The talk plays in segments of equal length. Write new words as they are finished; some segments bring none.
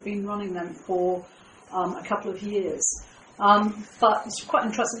been running them for a couple of years. But it's quite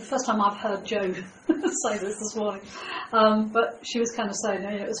interesting. The first time I've heard Jo say this morning, but she was kind of saying,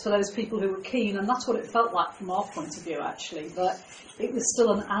 it was for those people who were keen, and that's what it felt like from our point of view, actually, that it was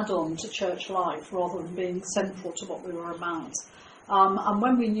still an add-on to church life rather than being central to what we were about. And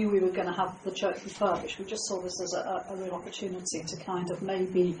when we knew we were going to have the church refurbished, we just saw this as a real opportunity to kind of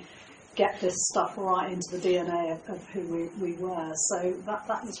maybe get this stuff right into the DNA of who we were. So that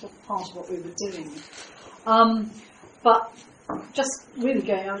was part of what we were doing. But just really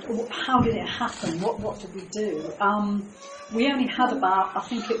going out, how did it happen? What did we do? We only had about, I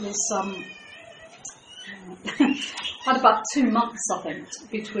think it was, had about 2 months, I think,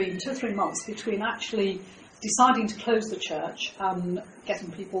 2 or 3 months between actually deciding to close the church and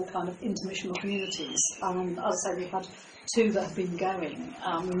getting people kind of into missional communities. As I say, we had 2 that have been going.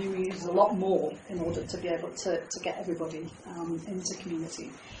 We knew we needed a lot more in order to be able to get everybody into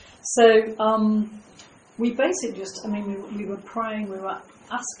community. So we basically just, we were praying, we were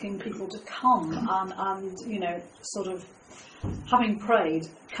asking people to come and sort of having prayed,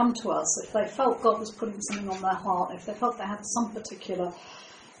 come to us if they felt God was putting something on their heart, if they felt they had some particular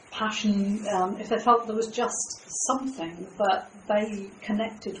passion, if they felt there was just something that they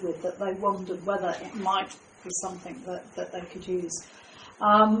connected with, that they wondered whether it might be something that they could use.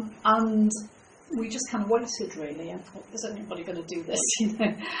 And we just kind of waited, really, and thought, is anybody going to do this?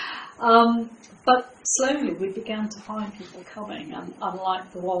 But slowly we began to find people coming, and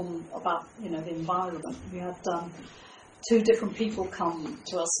unlike the one about the environment, we had 2 different people come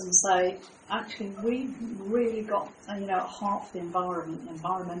to us and say, actually, we've really got at heart for the environment and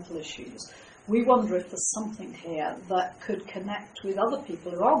environmental issues. We wonder if there's something here that could connect with other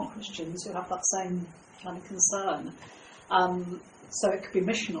people who aren't Christians who have that same kind of concern. So it could be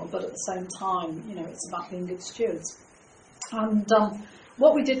missional, but at the same time, it's about being good stewards. And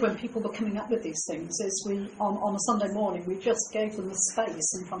what we did when people were coming up with these things is on a Sunday morning, we just gave them the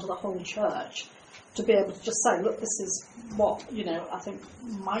space in front of the whole church to be able to just say, look, this is what, I think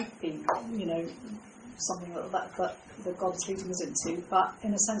might be, something that God's leading us into. But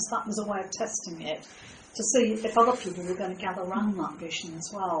in a sense, that was a way of testing it, to see if other people were going to gather around that vision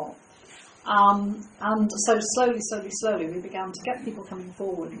as well. And so slowly, we began to get people coming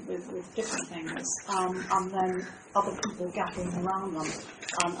forward with different things, and then other people gathering around them,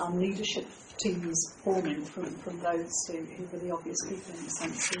 and leadership teams forming from those who were the obvious people in the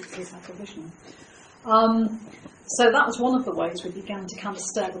sense who had a vision. So that was one of the ways we began to kind of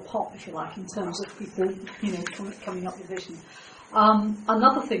stir the pot, if you like, in terms of people, coming up with vision.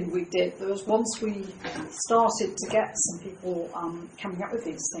 Another thing we did was once we started to get some people coming up with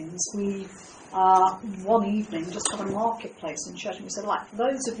these things, we one evening just had a marketplace in church, and we said, for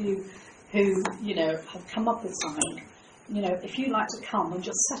those of you who have come up with something, if you'd like to come and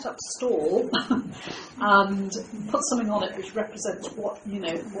just set up a stall and put something on it which represents what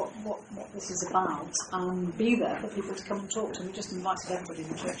this is about, and be there for people to come and talk to. We just invited everybody in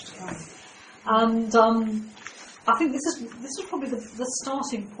the church to come. And I think this is probably the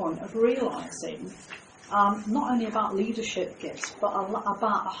starting point of realising not only about leadership gifts, but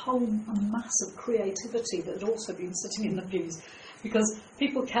about a mass of creativity that had also been sitting in the pews. Because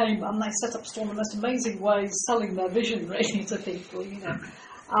people came and they set up stall in the most amazing ways, selling their vision really to people,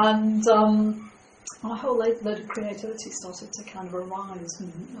 And a whole load of creativity started to kind of arise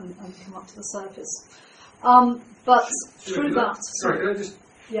and come up to the surface. But through that... Sorry, can I just...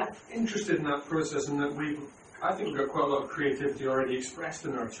 Yeah. Interested in that process, and that I think we've got quite a lot of creativity already expressed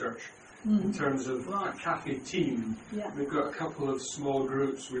in our church. In terms of a cafe team. Yeah. We've got a couple of small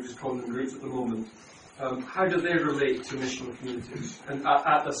groups, we just call them groups at the moment. How do they relate to missional communities? And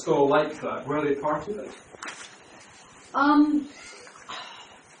at a stall like that, were they part of it?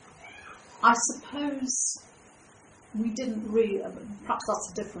 I suppose we didn't really, perhaps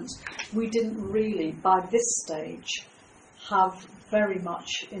that's the difference, we didn't really, by this stage, have very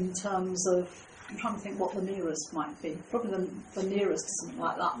much in terms of, I'm trying to think what the nearest might be. Probably the nearest to something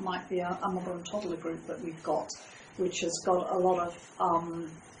like that might be a mother and toddler group that we've got, which has got a lot of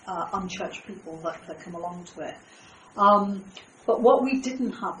unchurched people that come along to it. But what we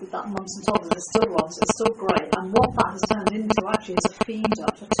didn't have with that mums and toddlers, it still great, and what that has turned into actually is a feeder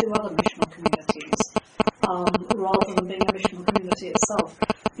for 2 other missional communities, rather than being a missional community itself.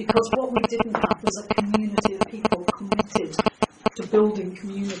 Because what we didn't have was a community of people committed to building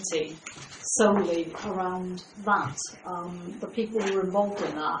community solely around that. The people who were involved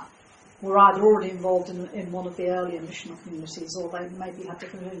in that were either already involved in one of the earlier missional communities, or they maybe had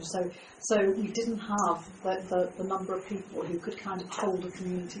different visions. So we didn't have the number of people who could kind of hold a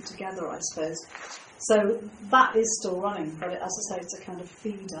community together, I suppose. So that is still running, but as I say, it's a kind of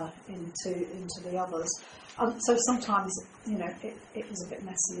feeder into the others. So sometimes, it is a bit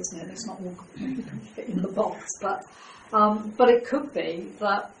messy, isn't it? It's not all you can fit in the box, but it could be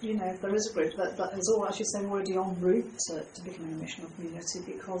that, there is a group that is all, as you say, already en route to becoming a missional community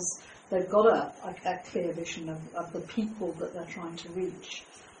because they've got a clear vision of the people that they're trying to reach,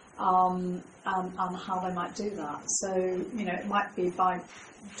 and how they might do that. So, it might be by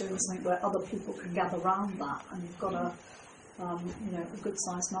doing something where other people can gather around that, and you've got a good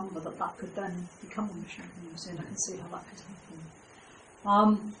sized number that could then become a mission community, and I can see how that could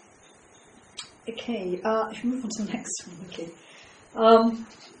happen. Okay, if you move on to the next one, okay.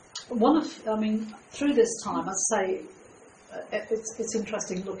 Through this time, I'd say it's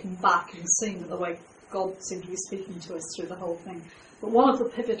interesting looking back and seeing the way God seemed to be speaking to us through the whole thing. But one of the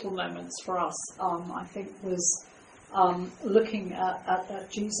pivotal moments for us, I think, was looking at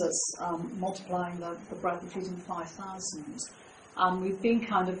Jesus multiplying the bread and feeding 5,000. And we've been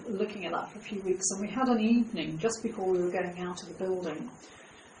kind of looking at that for a few weeks, and we had an evening just before we were going out of the building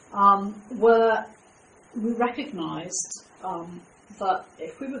where we recognised that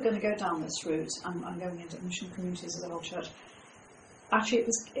if we were going to go down this route and going into mission communities as a whole church, actually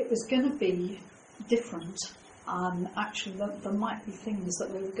it was going to be different, and actually there might be things that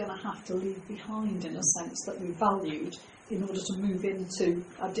we were going to have to leave behind, in a sense, that we valued in order to move into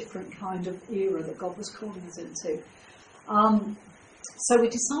a different kind of era that God was calling us into. So we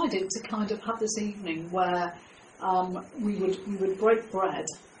decided to kind of have this evening where we would break bread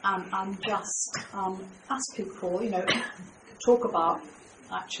and just ask people, talk about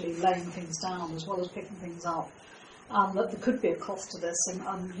actually laying things down as well as picking things up. That there could be a cost to this,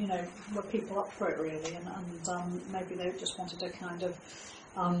 and were people up for it really, and maybe they just wanted to kind of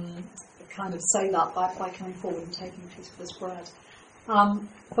say that by coming forward and taking a piece of this bread.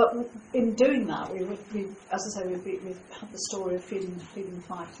 But in doing that, we as I say, we had the story of feeding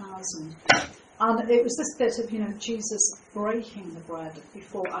 5,000, and it was this bit of Jesus breaking the bread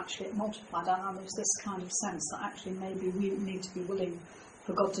before actually it multiplied, and there was this kind of sense that actually maybe we need to be willing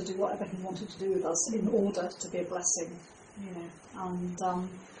for God to do whatever He wanted to do with us in order to be a blessing, and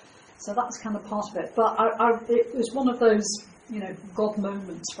so that's kind of part of it. But it was one of those God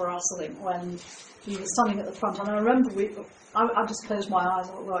moments for us, I think, when we were standing at the front, and I remember I just closed my eyes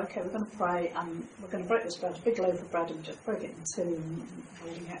and thought, well, okay, we're going to pray, and we're going to break this bread, a big loaf of bread, and just break it in two and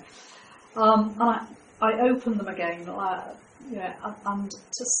holding it. And I opened them again, and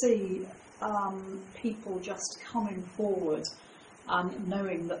to see people just coming forward and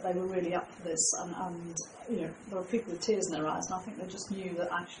knowing that they were really up for this, and there were people with tears in their eyes, and I think they just knew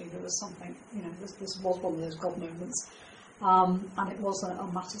that actually there was something, this was one of those God moments. And it was a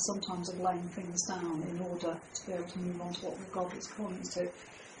matter sometimes of laying things down in order to be able to move on to what God was calling us to.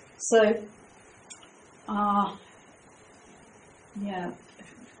 So, if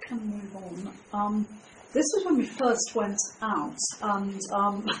we can move on. This was when we first went out, and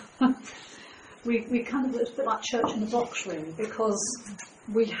we kind of looked a bit like church in the box, really, because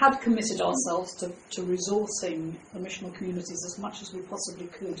we had committed ourselves to resourcing the missional communities as much as we possibly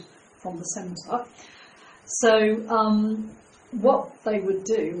could from the centre. So what they would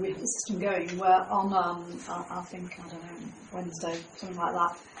do, we had a system going where on, I think, Wednesday, something like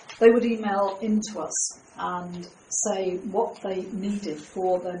that, they would email into us and say what they needed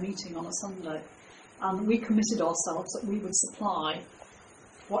for their meeting on a Sunday. And we committed ourselves that we would supply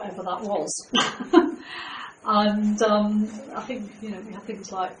whatever that was. And I think, we had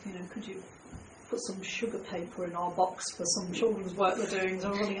things like, could you put some sugar paper in our box for some children's work we're doing, so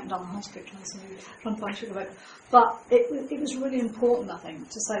we're running up and down the high street trying to find sugar paper. But it was really important, I think,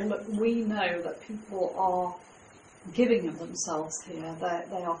 to say, look, we know that people are giving of themselves here,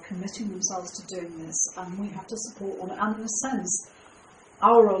 they are committing themselves to doing this, and we have to support one. And in a sense,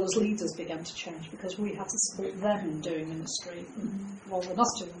 our role as leaders began to change because we had to support them in doing ministry rather than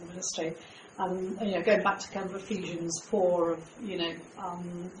us doing the ministry. And going back to kind of Ephesians 4,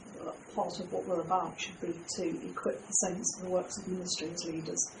 part of what we're about should be to equip the saints for the works of ministry as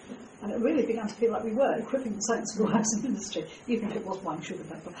leaders. And it really began to feel like we were equipping the saints for the works of ministry, even if it was buying sugar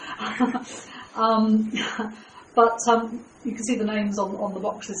paper. But you can see the names on the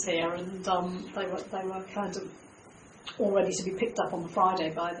boxes here, and they were kind of all ready to be picked up on the Friday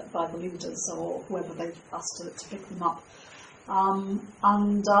by the leaders or whoever they asked to pick them up.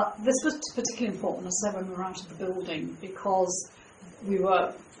 And this was particularly important, as I said, when we were out of the building, because we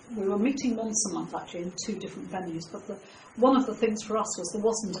were meeting once a month actually in two different venues. But one of the things for us was there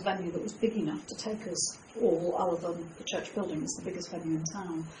wasn't a venue that was big enough to take us all, other than the church building. It's the biggest venue in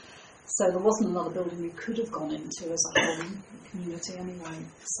town. So there wasn't another building we could have gone into as a whole community anyway.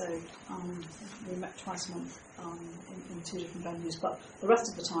 So we met twice a month in 2 different venues, but the rest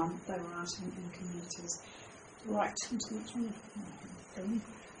of the time they were out in communities. Right, into the next one.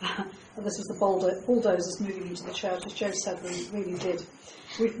 And this was the bulldozers moving into the church. As Joe said, we really did.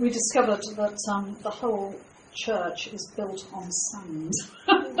 We discovered that the whole church is built on sand.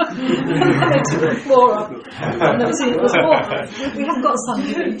 The floor up. I've never seen it before. We haven't got a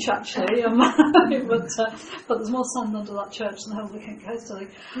sandy beach actually, but there's more sand under that church than the whole of the Kent Coast, I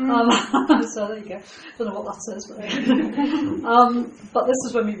think. So there you go. Don't know what that says, but this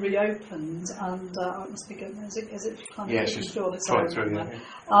is when we reopened, and it must be good. Is it kind of? Yeah, she's right through.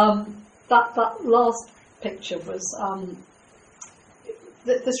 That last picture was.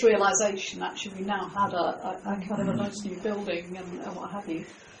 This realisation, actually, we now had a kind of a nice new building and what have you,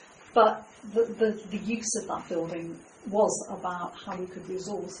 but the use of that building was about how we could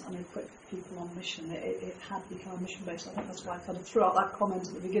resource and equip people on mission. It had become mission-based. I think that's why I kind of threw out that comment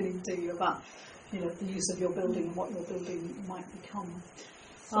at the beginning to you about, the use of your building and what your building might become.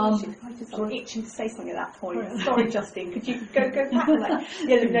 I just got itching to say something at that point. Sorry, Justine, could you go back on that?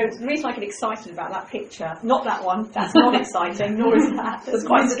 The reason I get excited about that picture, not that one, that's not exciting, nor is that. That's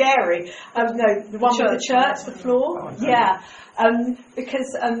quite scary. No, the one with the church, the floor. Yeah.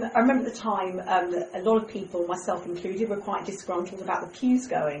 Because I remember at the time, a lot of people, myself included, were quite disgruntled about the pews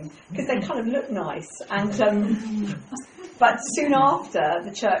going, because they kind of look nice. And but soon after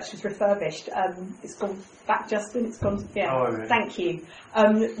the church was refurbished, it's gone back, Justin. It's gone. Yeah. Oh, really? Thank you.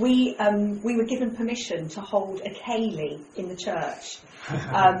 We were given permission to hold a ceilidh in the church.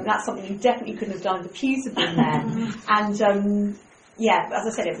 That's something you definitely couldn't have done. The pews have been there, and. Yeah, as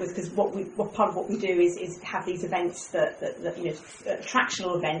I said, it was because part of what we do is have these events that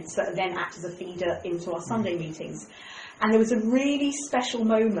attractional events that then act as a feeder into our Sunday meetings. And there was a really special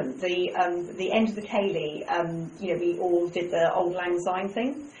moment, the end of the ceilidh. We all did the Old Lang Syne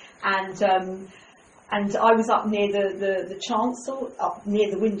thing, and I was up near the chancel, up near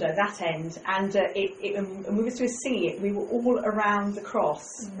the window, that end, and and we were singing it. We were all around the cross,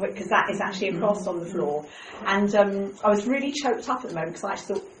 because that is actually a cross on the floor. And I was really choked up at the moment, because I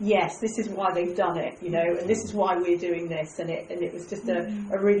actually thought, yes, this is why they've done it, and this is why we're doing this. And it was just a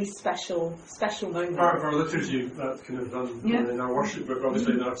really special moment. Part of our liturgy, that kind of done in our worship book,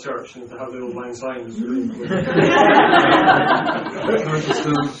 obviously in our church, and to have the Old Lang Syne is really important.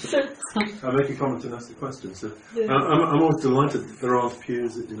 I'll make a comment and ask the question. So, I'm always delighted that there aren't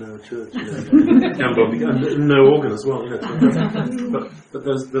pews in our church, and no organ as well. But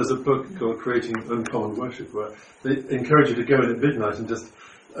there's a book called Creating Uncommon Worship, where they encourage you to go in at midnight and just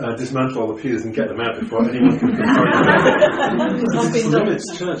dismantle all the pews and get them out before anyone can confront them. It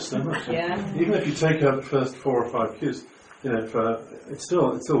limits church so much. Yeah. Even if you take out the first 4 or 5 pews, it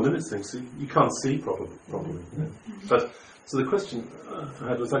still limits things. So you can't see properly. But so the question I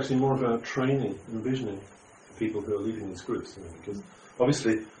had was actually more about training and visioning for people who are leading these groups, because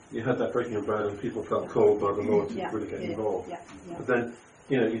obviously you had that breaking of bread and people felt called by the Lord to really get involved. Yeah. But then,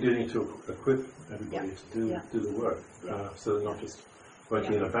 you do need to equip everybody to do the work, so they're not just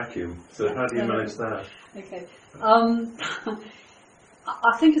working in a vacuum. So how do you manage that? Okay.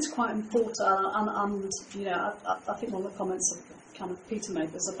 I think it's quite important, and I think one of the comments of kind of Peter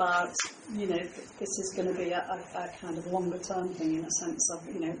made was about, this is going to be a kind of longer term thing, in a sense of,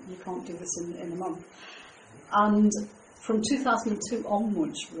 you can't do this in a month. And from 2002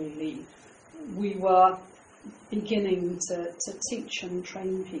 onwards, really, we were beginning to teach and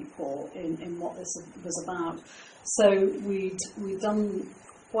train people in what this was about. So we'd done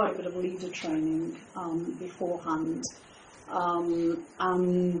quite a bit of leader training beforehand,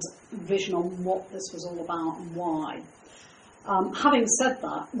 and vision on what this was all about and why. Having said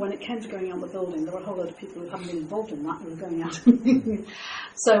that, when it came to going out the building, there were a whole lot of people who hadn't been involved in that who were going out.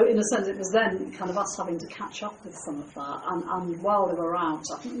 So in a sense, it was then kind of us having to catch up with some of that. And while they were out,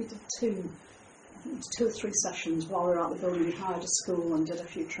 I think we did 2 or 3 sessions while we were out the building. We hired a school and did a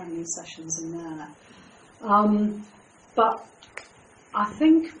few training sessions in there. But I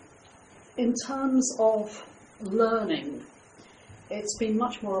think in terms of learning, it's been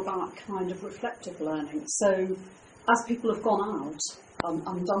much more about kind of reflective learning. So as people have gone out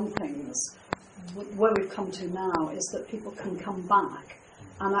and done things, where we've come to now is that people can come back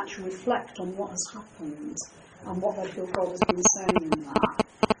and actually reflect on what has happened and what they feel God has been saying in that.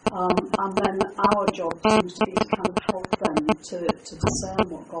 And then our job seems to be to kind of help them to discern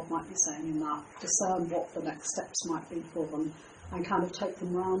what God might be saying in that, discern what the next steps might be for them, and kind of take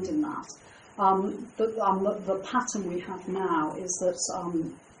them round in that. The pattern we have now is that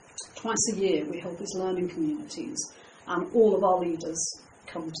twice a year we hold these learning communities, and all of our leaders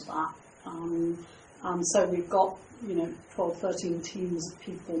come to that. And so we've got 12, 13 teams of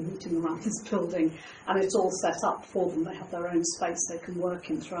people meeting around this building, and it's all set up for them. They have their own space they can work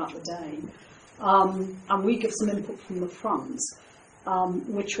in throughout the day. And we give some input from the front,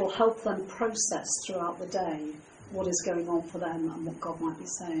 which will help them process throughout the day what is going on for them and what God might be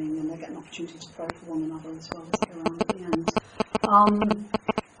saying, and they get an opportunity to pray for one another as well as they go around at the end.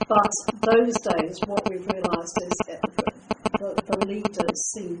 But those days, what we've realised is that the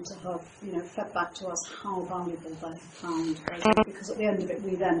leaders seem to have, fed back to us how valuable they have found those, because at the end of it,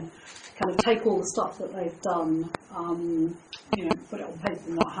 we then kind of take all the stuff that they've done, put it on paper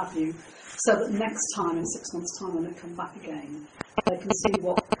and what have you, so that next time, in 6 months' time, when they come back again, they can see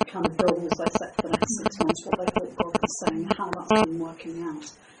what kind of goals they set for the next 6 months, what they thought God was saying, how that's been working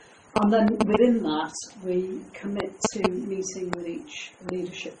out. And then within that, we commit to meeting with each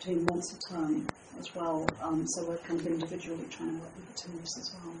leadership team once a term as well. So we're kind of individually trying to work with the teams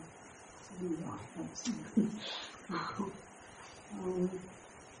as well.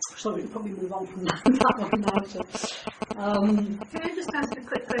 So we can probably move on from that one now to... Can I just ask a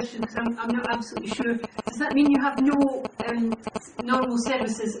quick question, because I'm not absolutely sure. Does that mean you have no normal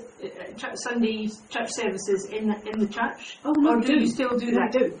services, Sunday church services in the church? Oh, no, or do you still do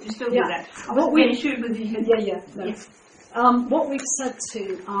that? We do. You still do that? I What wasn't we- really sure whether you had... No. Yes. What we've said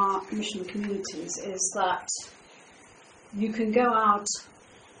to our mission communities is that you can go out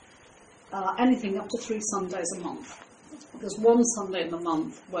anything up to 3 Sundays a month. There's one Sunday in the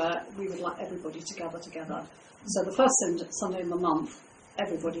month where we would like everybody to gather together. So the first Sunday in the month,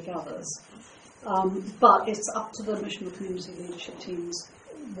 everybody gathers. But it's up to the mission and community leadership teams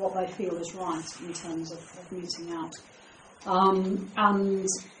what they feel is right in terms of meeting out. And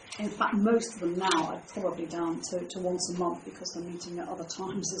in fact, most of them now are probably down to once a month because they're meeting at other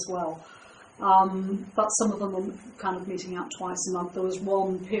times as well. But some of them are kind of meeting out twice a month. There was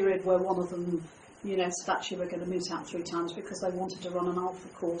one period where one of them said actually we're going to meet out 3 times because they wanted to run an alpha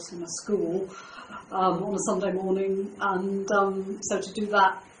course in a school on a Sunday morning, and so to do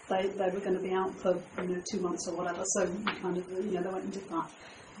that they were going to be out for 2 months or whatever, so we kind of they went and did that.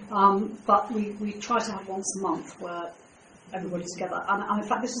 But we try to have once a month where everybody's together, and in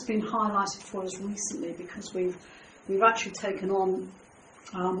fact this has been highlighted for us recently because we've actually taken on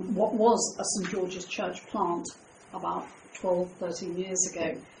what was a St George's Church plant about 12-13 years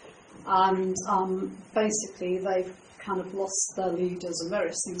ago. And basically they've kind of lost their leaders and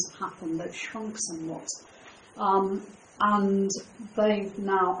various things have happened. They've shrunk somewhat. And they've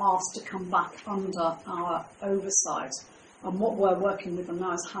now asked to come back under our oversight. And what we're working with them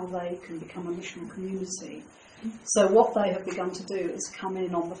now is how they can become a missional community. So what they have begun to do is come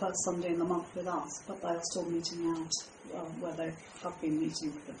in on the first Sunday in the month with us, but they are still meeting out where they have been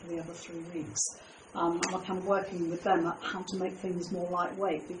meeting for the other 3 weeks. And we're kind of working with them at how to make things more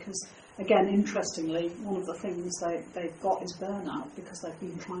lightweight because, again, interestingly, one of the things they've got is burnout because they've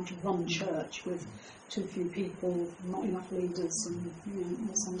been trying to run church with too few people, not enough leaders, and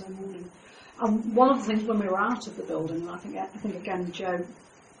on Sunday morning. And one of the things when we were out of the building, and I think again Joe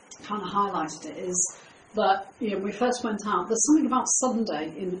kind of highlighted it, is that we first went out. There's something about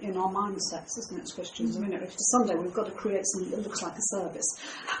Sunday in our mindsets, isn't it, as Christians? I mean, if it's Sunday, we've got to create something that looks like a service.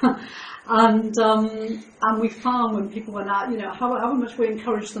 And we found when people went out, how much we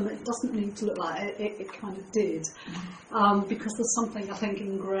encouraged them, it doesn't need to look like it. It kind of did, because there's something I think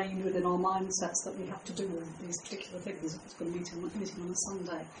ingrained within our mindsets that we have to do with these particular things if it's going to meeting on a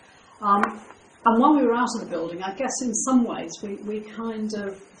Sunday. And while we were out of the building, I guess in some ways we kind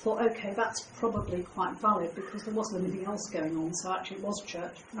of thought, okay, that's probably quite valid because there wasn't anything else going on, so actually it was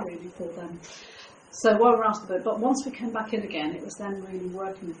church really for them. So while we were out of the building, but once we came back in again, it was then really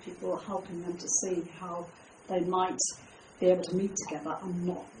working with people, helping them to see how they might be able to meet together and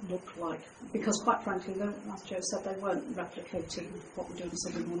not look like, because quite frankly, as Joe said, they weren't replicating what we're doing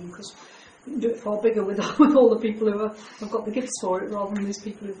Sunday morning because we can do it far bigger with all the people who have got the gifts for it rather than these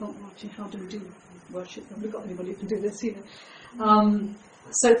people who thought, well, actually, how do we do worship? Have we got anybody who can do this either?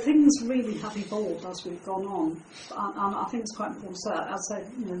 So things really have evolved as we've gone on, and I think it's quite important to say, as I say,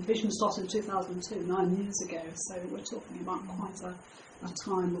 the vision started in 2002, 9 years ago, so we're talking about quite a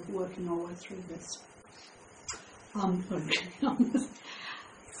time of working our way through this.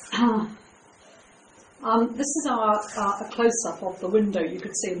 This is a close-up of the window you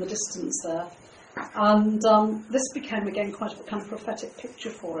could see in the distance there. And this became again quite a kind of prophetic picture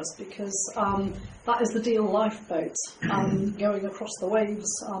for us because that is the Deal lifeboat going across the waves,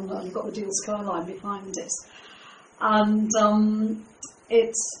 and you've got the Deal skyline behind it. And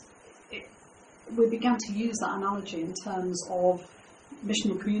we began to use that analogy in terms of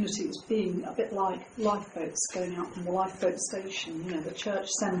missional communities being a bit like lifeboats going out from the lifeboat station, the church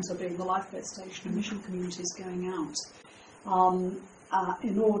centre being the lifeboat station, and missional communities going out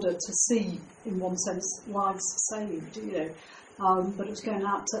in order to see, in one sense, lives saved, but it was going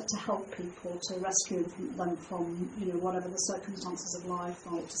out to help people, to rescue them from, whatever the circumstances of life,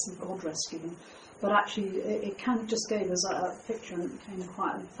 or to see God rescue them. But actually, it kind of just gave us a picture, and it became the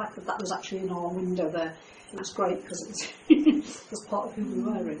fact that was actually in our window there. It was great because it was part of who we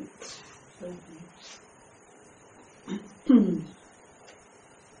were in.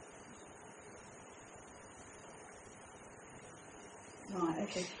 Right,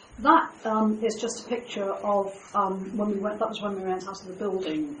 okay. That is just a picture of when we went. That was when we went out of the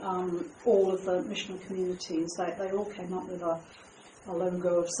building. All of the missional communities, they all came up with a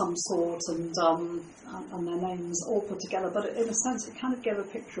logo of some sort and their names all put together. But in a sense, it kind of gave a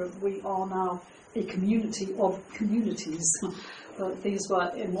picture of we are now a community of communities. But these were,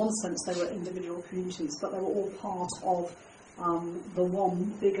 in one sense, they were individual communities, but they were all part of the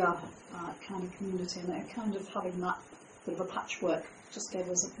one bigger kind of community, and they're kind of having that bit of a patchwork. Just gave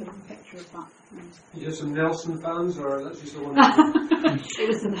us a bit of a picture of that. You had some Nelson fans, or that's just the one? It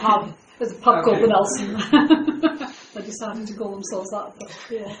was the pub. It was a pub called the Nelson. They decided to call themselves that. But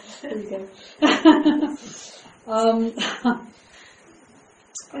yeah, there you go.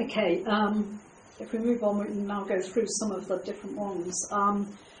 Okay. If we move on, we can now go through some of the different ones.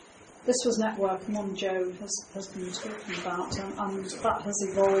 This was Network, and one Joe has been talking about, and that has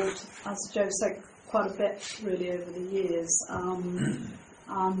evolved, as Joe said, quite a bit really over the years, and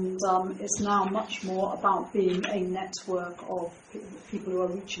it's now much more about being a network of people who are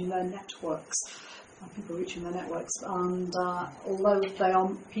reaching their networks, and although they are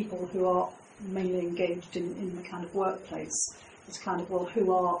people who are mainly engaged in the kind of workplace, it's kind of, well,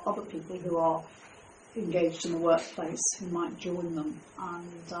 who are other people who are engaged in the workplace who might join them.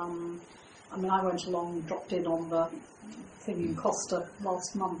 And I went along, dropped in on the thing in Costa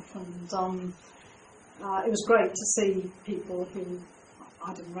last month, and it was great to see people who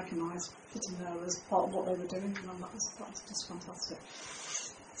I didn't recognise sitting there as part of what they were doing, and that was just fantastic.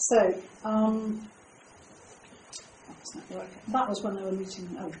 So that was when they were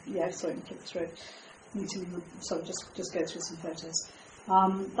meeting. Oh yeah, sorry, click through. Meeting them. So just go through some photos.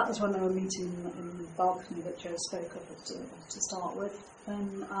 That was when they were meeting in the balcony that Joe spoke of to start with.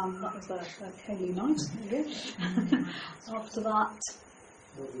 Then that was their Kaylee night. After that,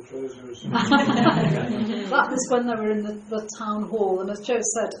 that was when they were in the town hall. And as Joe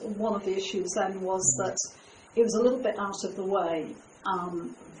said, one of the issues then was that it was a little bit out of the way.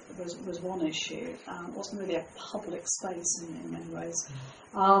 Was one issue. It wasn't really a public space in many ways,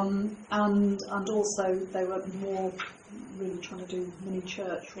 and also they were more really trying to do mini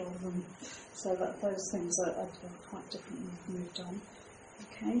church rather than, so that those things are quite different and we've moved on.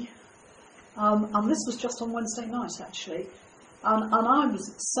 Okay, and this was just on Wednesday night actually, and I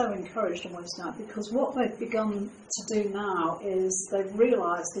was so encouraged on Wednesday night because what they've begun to do now is they've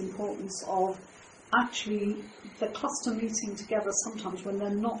realised the importance of actually the cluster meeting together sometimes when they're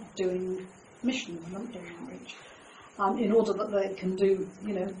not doing mission, when they're not doing outreach, in order that they can do,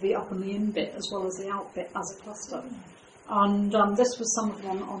 the up and the in bit as well as the out bit as a cluster. And this was some of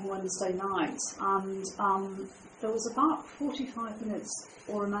them on Wednesday night, and there was about 45 minutes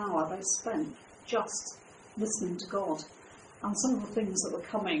or an hour they spent just listening to God. And some of the things that were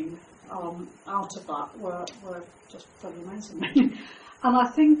coming out of that were just very amazing. And I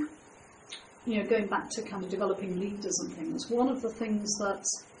think, going back to kind of developing leaders and things, one of the things that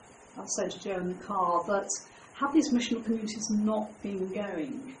I've said to Joe in the car, that had these missional communities not been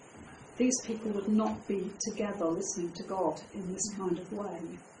going, these people would not be together listening to God in this kind of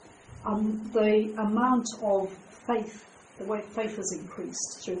way. The amount of faith, the way faith has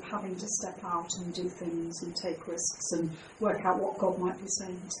increased through having to step out and do things and take risks and work out what God might be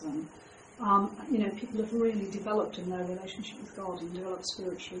saying to them. People have really developed in their relationship with God and developed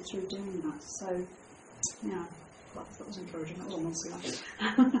spiritually through doing that. So, yeah, that was encouraging. That was on Wednesday night.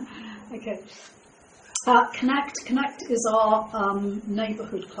 Okay. Connect is our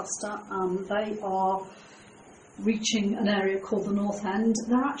neighbourhood cluster. They are reaching an area called the North End.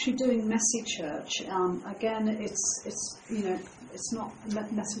 They're actually doing Messy Church. Again, it's not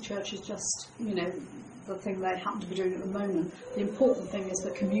Messy Church is just the thing they happen to be doing at the moment. The important thing is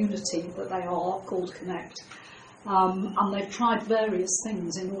the community that they are called Connect. And they've tried various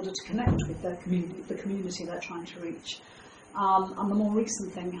things in order to connect with their community, the community they're trying to reach. And the more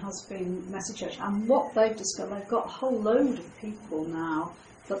recent thing has been Messy Church. And what they've discovered, they've got a whole load of people now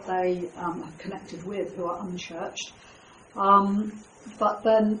that they have connected with who are unchurched. But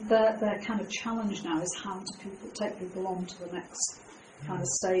then their kind of challenge now is how to take people on to the next kind of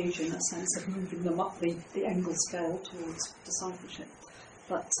stage, in a sense of moving them up the Engel scale towards discipleship.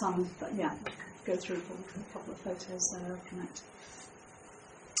 But yeah, go through a couple of photos there, connect.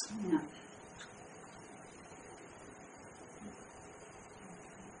 Yeah.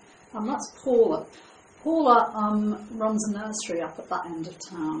 And that's Paula. Paula runs a nursery up at that end of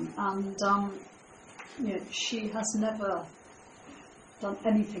town, and she has never done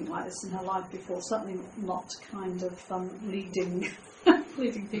anything like this in her life before. Certainly not kind of leading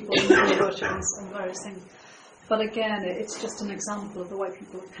people in the worship and various things. But again, it's just an example of the way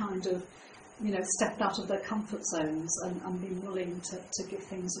people have kind of, stepped out of their comfort zones and been willing to give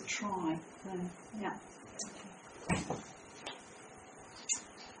things a try. Yeah.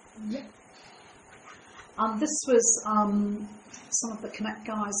 Yeah. And this was some of the Connect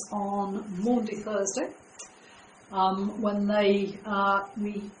guys on Maundy Thursday, when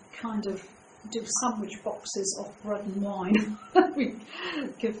we kind of do sandwich boxes of bread and wine we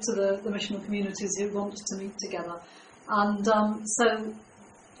give to the missional communities who want to meet together. And so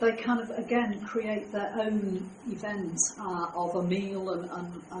they kind of, again, create their own event of a meal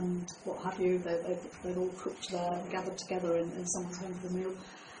and what have you. They've all cooked there, gathered together in someone's home for the meal.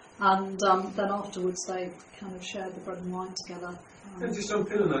 And then afterwards they kind of share the bread and wine together. And just jump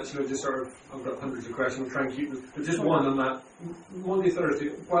in on that, I've got hundreds of questions, I'll try and keep them, but just one on that. Monday,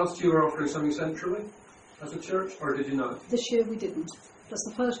 Thursday, whilst you were offering something centrally as a church, or did you not? This year we didn't. Just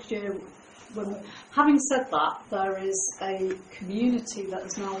the first year. Having said that, there is a community that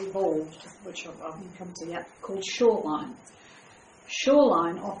has now evolved, which I haven't come to yet, called Shoreline.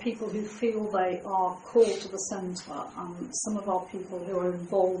 Shoreline are people who feel they are called to the centre, and some of our people who are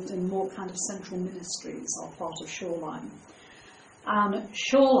involved in more kind of central ministries are part of Shoreline. And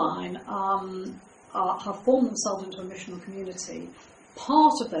Shoreline have formed themselves into a missional community.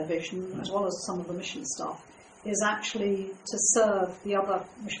 Part of their vision, as well as some of the mission stuff, is actually to serve the other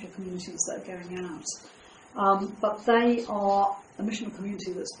missional communities that are going out. But they are a missional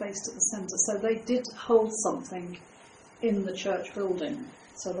community that's based at the centre, so they did hold something in the church building.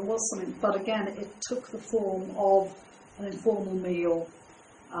 So there was something, but again, it took the form of an informal meal,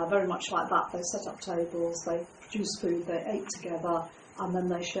 very much like that. They set up tables, they produced food, they ate together, and then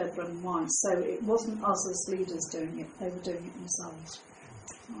they shared bread and wine. So it wasn't us as leaders doing it, they were doing it themselves.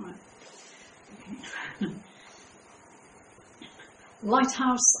 All right. Okay.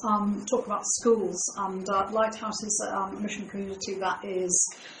 Lighthouse, talk about schools, and Lighthouse is a mission community that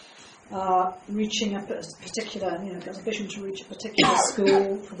is reaching a particular, got a vision to reach a particular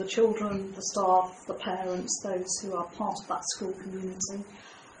school for the children, the staff, the parents, those who are part of that school community.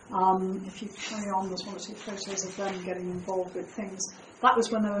 If you carry on, there's one or two photos of them getting involved with things. That was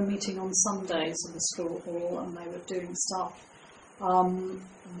when they were meeting on Sundays in the school hall and they were doing stuff.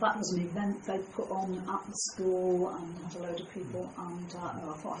 That was an event they put on at the school and had a load of people, and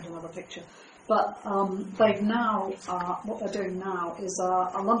I thought I had another picture. But they've now, what they're doing now is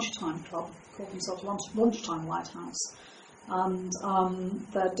a lunchtime club, called themselves Lunchtime Lighthouse. And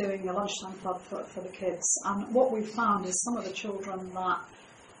they're doing a lunchtime club for the kids. And what we've found is some of the children that,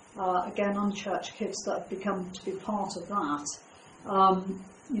 again, unchurched kids that have become to be part of that,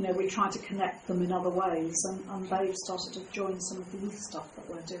 we try to connect them in other ways, and they've started to join some of the youth stuff that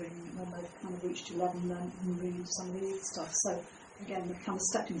we're doing. When they've kind of reached 11, then moving into some of the youth stuff. So again, they're kind of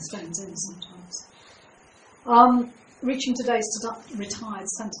stepping stones in sometimes. Reaching today's retired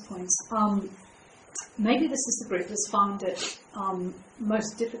centre points. Maybe this is the group that's found it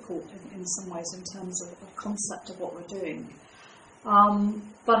most difficult in some ways in terms of the concept of what we're doing.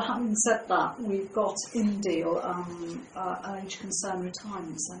 But having said that, we've got Indeal, an Age Concern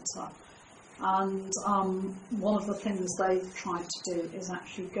Retirement Centre, and one of the things they've tried to do is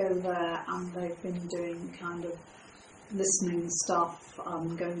actually go there, and they've been doing kind of listening stuff,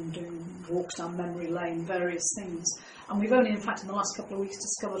 going and doing walks down memory lane, various things. And we've only, in fact, in the last couple of weeks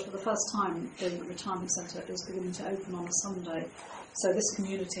discovered for the first time the retirement centre is beginning to open on a Sunday. So this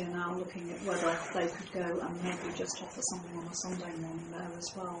community are now looking at whether they could go and maybe just offer something on a Sunday morning there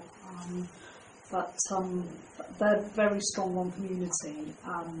as well. But they're very strong on community,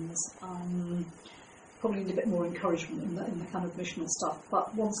 and probably need a bit more encouragement in the kind of missional stuff.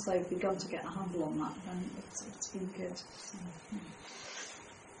 But once they've begun to get a handle on that, then it's been good. So, yeah.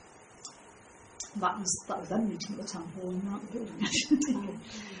 That was them meeting at the town hall and out the building.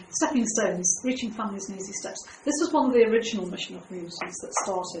 Stepping Stones, Reaching Families in Easy Steps. This was one of the original missional communities that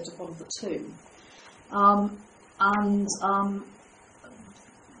started, one of the two.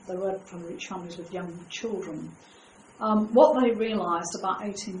 They were trying to reach families with young children. What they realised about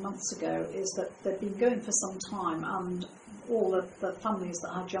 18 months ago is that they'd been going for some time, and all of the families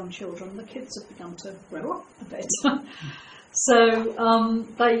that had young children, the kids had begun to grow up a bit. So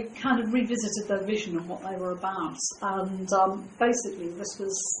they kind of revisited their vision and what they were about, and basically this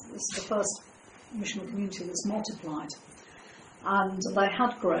was the first missional community that's multiplied, and they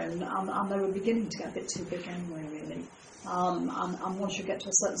had grown, and they were beginning to get a bit too big anyway, really. And once you get to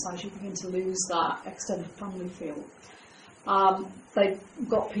a certain size, you begin to lose that extended family feel. They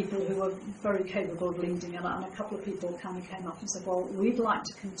got people who were very capable of leading, and a couple of people kind of came up and said, well, we'd like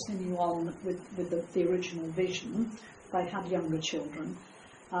to continue on with the original vision. They had younger children.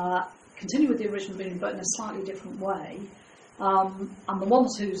 Continue with the original vision, but in a slightly different way. And the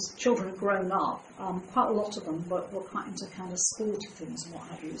ones whose children had grown up, quite a lot of them were quite into kind of sporty things and what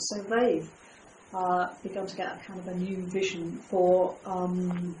have you. So they've begun to get a kind of a new vision for,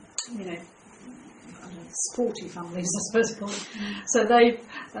 sporty families, I suppose. So they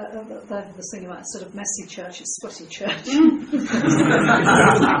have this thing about sort of messy church, it's sweaty church.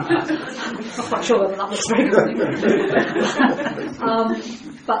 Not quite sure whether that was very good.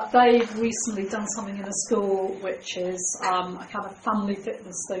 But they've recently done something in a school which is a kind of family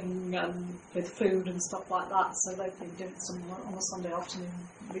fitness thing with food and stuff like that. So they've been doing some on a Sunday afternoon,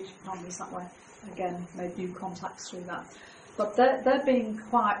 reaching families that way. Again, made new contacts through that. But they're being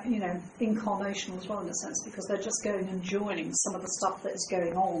quite, incarnational as well in a sense, because they're just going and joining some of the stuff that is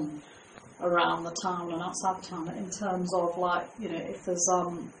going on around the town and outside the town in terms of, like, if there's,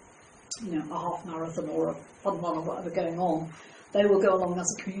 a half marathon or a fun run or whatever going on, they will go along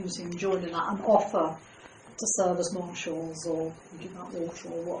as a community and join in that and offer to serve as marshals or give out water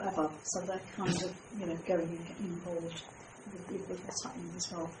or whatever. So they're kind of, going and getting involved with what's happening as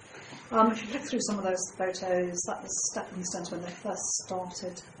well. If you flick through some of those photos, that was stepping stones when they first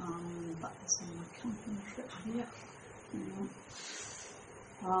started. That was on my camping trip here.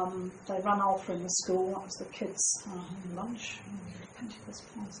 They ran Alpha in the school. That was the kids' lunch. Pentecost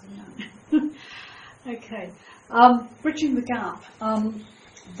party. Okay. Bridging the Gap.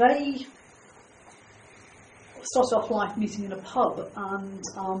 They started off life meeting in a pub, and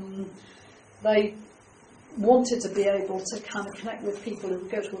they wanted to be able to kind of connect with people who would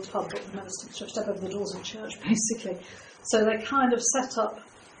go to a pub but would never step over the doors of a church, basically. So they kind of set up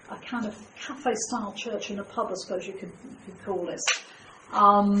a kind of cafe-style church in a pub, I suppose you could call it.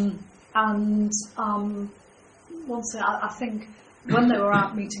 Once I think when they were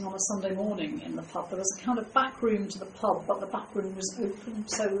out meeting on a Sunday morning in the pub, there was a kind of back room to the pub, but the back room was open,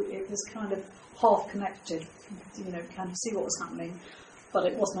 so it was kind of half connected, kind of see what was happening. But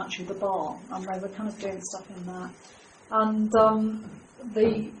it wasn't actually the bar, and they were kind of doing stuff in there. And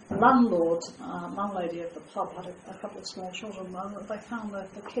the landlady of the pub had a couple of small children, and they found the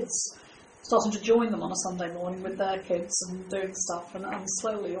kids starting to join them on a Sunday morning with their kids and doing stuff, and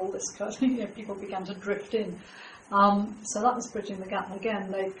slowly all this people began to drift in. So that was bridging the gap. Again,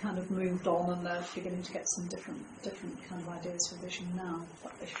 they've kind of moved on, and they're beginning to get some different kind of ideas for vision now.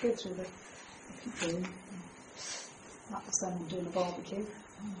 But if you go through the people. That was them doing a barbecue,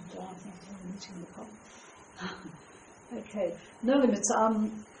 and I think they were meeting in the pub. Okay, No Limits.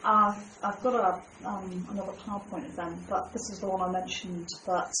 I've got another PowerPoint of them, but this is the one I mentioned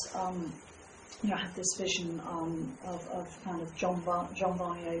that I had this vision of kind of John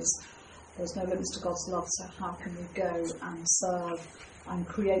Varnier's "There's no limits to God's love, so how can we go and serve and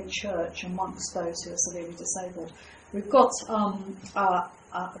create church amongst those who are severely disabled?" We've got a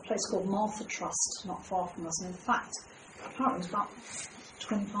place called Martha Trust not far from us, and in fact, apparently it was about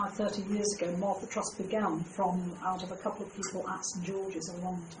 25, 30 years ago, Martha Trust began from out of a couple of people at St George's a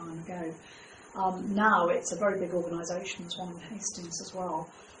long time ago. Now it's a very big organisation, there's one in Hastings as well,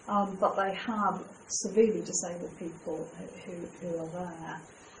 but they have severely disabled people who are there.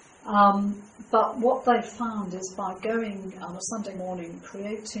 But what they've found is by going on a Sunday morning,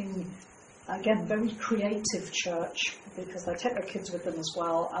 creating, again, very creative church, because they take their kids with them as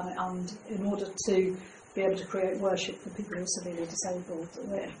well, and in order to be able to create worship for people who are severely disabled,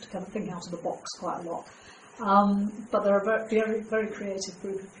 they have to kind of think out of the box quite a lot. But they're a very, very creative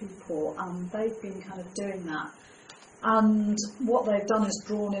group of people, and they've been kind of doing that. And what they've done is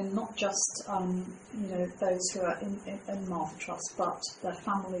drawn in not just those who are in Martha Trust, but their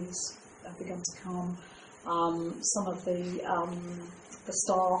families have begun to come. Some of the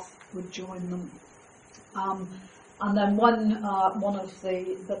staff would join them. And then when one of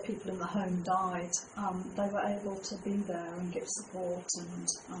the people in the home died, they were able to be there and give support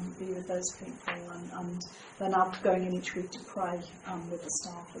and be with those people, and they're now going in each week to pray with the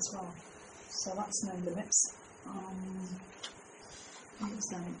staff as well. So that's No Limits. That was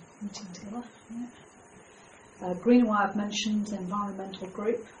them meeting together. Yeah. Greenaway I've mentioned, the environmental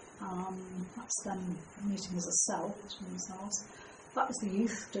group. That's them meeting as a cell between themselves. That was the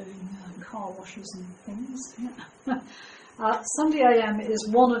youth doing car washes and things. Yeah. Sunday AM is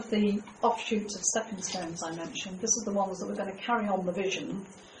one of the offshoots of Stepping Stones I mentioned. This is the ones that we're going to carry on the vision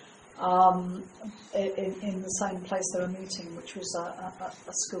in the same place they were meeting, which was a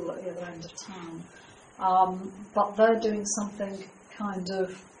school at the other end of town. But they're doing something kind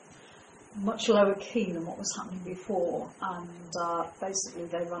of much lower key than what was happening before, and basically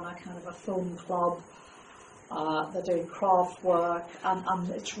they run a kind of a film club. They're doing craft work, and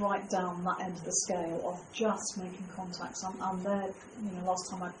it's right down that end of the scale of just making contacts. And they're, last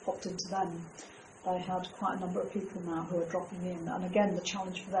time I popped into them, they had quite a number of people now who are dropping in. And again, the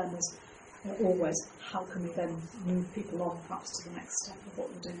challenge for them is always, how can we then move people on perhaps to the next step of what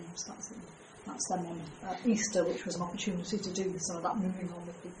we're doing? So that's them on Easter, which was an opportunity to do some of that moving on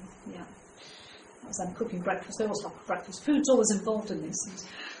with people. Yeah. That was them cooking breakfast. They always have breakfast. Food's always involved in these things.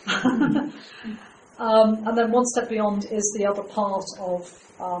 And then one step beyond is the other part of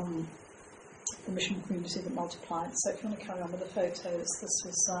the mission community that multiplied. So if you want to carry on with the photos, this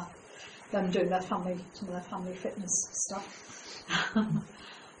was them doing some of their family fitness stuff.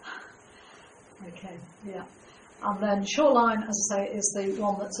 Okay, yeah. And then Shoreline, as I say, is the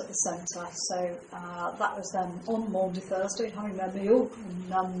one that's at the centre. So that was them on Maundy Thursday having their meal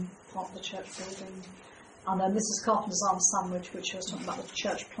in part of the church building. And then this is Carpenter's Arms Sandwich, which I was talking about the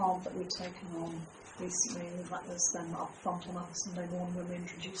church plant that we'd taken on recently. That was them up front on a Sunday morning when we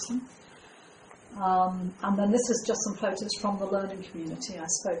introduced them. And then this is just some photos from the learning community I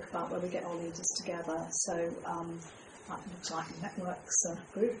spoke about, where we get our leaders together. So that looks like a networks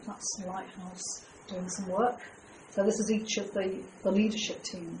group. That's Lighthouse doing some work. So this is each of the leadership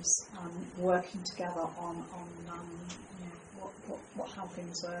teams working together on how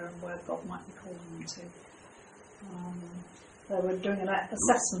things are and where God might be calling them to. They were doing an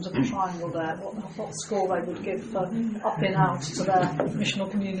assessment of the triangle there, what score they would give for upping out to their missional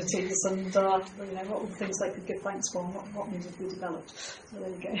communities, and what were the things they could give thanks for, and what needed to be developed. So there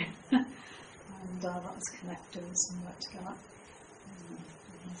you go. And that was Connect doing some work together.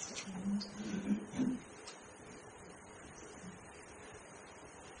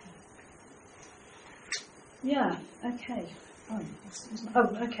 Yeah, okay.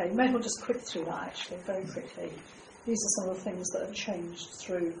 Okay, may as well just quick through that actually, very quickly. These are some of the things that have changed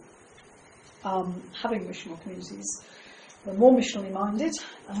through having missional communities. They're more missionally minded.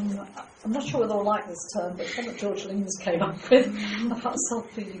 I'm not sure whether I like this term, but it's one that George Lings came up with about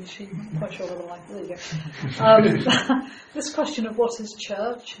self-feeding sheep. I'm not quite sure whether I like it. There you go. This question of what is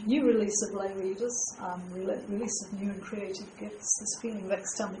church, new release of lay readers, release of new and creative gifts, this feeling of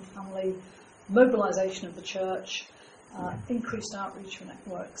extended family, mobilisation of the church, increased outreach for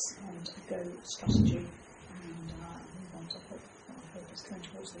networks, and a go strategy. And I hope it's going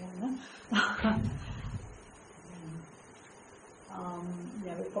towards the end there.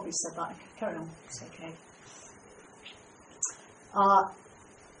 Yeah, we've probably said that. Carry on, it's okay.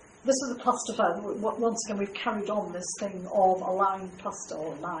 This is a cluster fair. Once again, we've carried on this thing of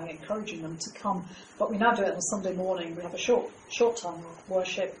encouraging them to come. But we now do it on a Sunday morning. We have a short time of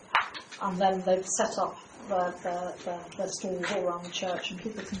worship, and then they've set up their stalls all around the church, and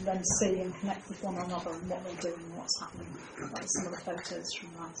people can then see and connect with one another and what they're doing and what's happening. That was some of the photos from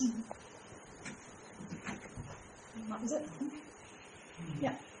that. That was it, I think.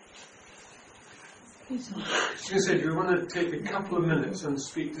 Yeah. Peter. Do you want to take a couple of minutes and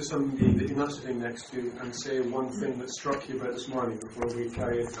speak to somebody that you're not sitting next to and say one thing that struck you about this morning before we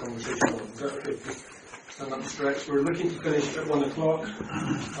carry the conversation on? Is that okay? Stand up and stretch. We're looking to finish at 1 o'clock.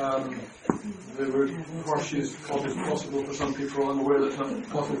 There were horseshoes called as possible for some people. I'm aware that's not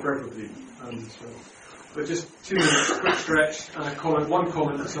possible for everybody. But just 2 minutes, quick stretch, and a comment, one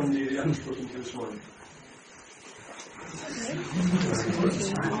comment to somebody that you haven't spoken to this morning.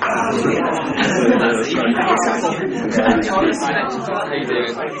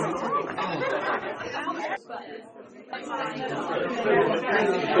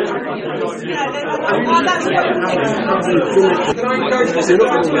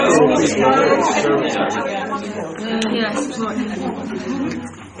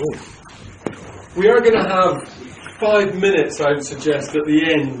 We are going to have 5 minutes, I would suggest, at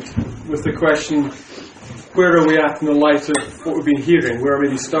the end with the question, where are we at in the light of what we've been hearing? Where are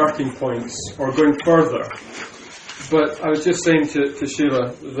maybe starting points or going further? But I was just saying to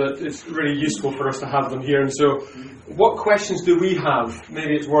Sheila that it's really useful for us to have them here. And so what questions do we have?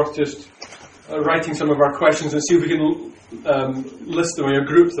 Maybe it's worth just writing some of our questions and see if we can list them or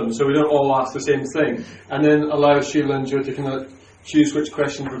group them so we don't all ask the same thing. And then allow Sheila and Joe to kind of choose which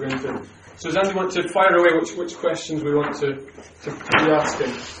questions we're going to. So does anyone want to fire away which questions we want to be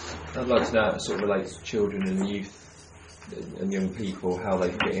asking? I'd like to know how it sort of relates to children and youth and young people, how they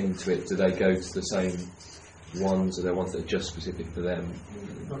get into it. Do they go to the same ones? Are there ones that are just specific for them?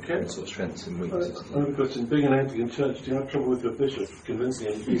 Okay. What sort of strengths and weaknesses? Another question. Being an Anglican church, do you have trouble with your bishop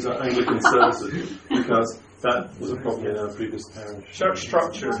convincing him to use our Anglican services? Because that was a problem in our previous parish. Church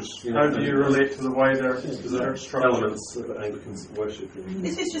structures. How do you relate to the wider church structure? Elements of Anglican worship.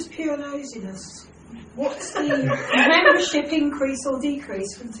 This is just pure nosiness. What's the membership increase or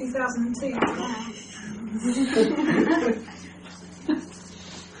decrease from 2002 to now?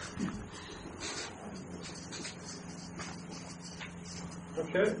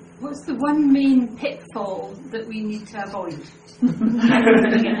 Okay. What's the one main pitfall that we need to avoid?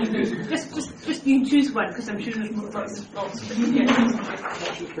 just you choose one, because I'm sure there's lots.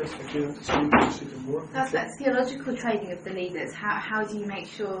 That's theological training of the leaders. How do you make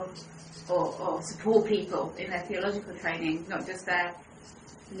sure or support people in their theological training, not just their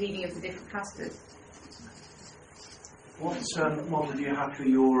leading of the different clusters? What model do you have for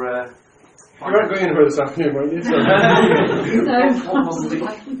your... You weren't going anywhere this afternoon, weren't you?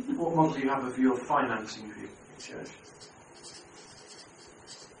 What model do you have of your financing for your church?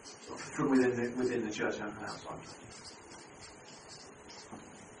 From within the church and outside?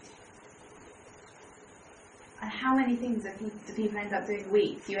 And how many things do people end up doing a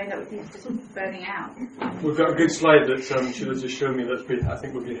week? Do you end up with people just burning out? We've got a good slide that Sheila's just shown me that I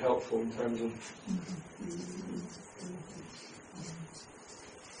think would be helpful in terms of...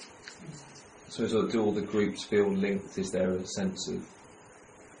 So do all the groups feel linked? Is there a sense of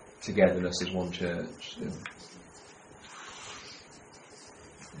togetherness as one church? Yeah.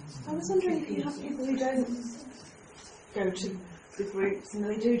 I was wondering if you have people who don't go to the groups and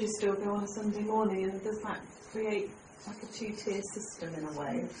they do just still go on a Sunday morning, and does that create like a two-tier system in a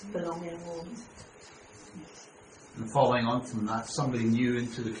way of belonging? Or and following on from that, somebody new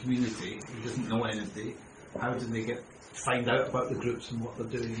into the community who doesn't know anybody, how do they find out about the groups and what they're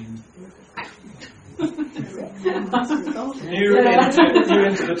doing? New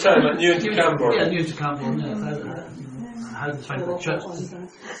into the town, like new into Camborne. Yeah, new to Camborne. How do they find out the church?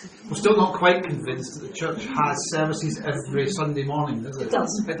 We're still not quite convinced that the church has services every Sunday morning, does it? It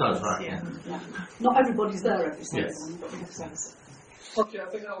does. It does, right? Yeah. Not everybody's there every Sunday morning, but it makes sense. Okay, I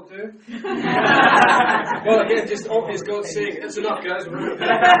think that'll do. Well, again, just obvious God saying, it's enough, guys. And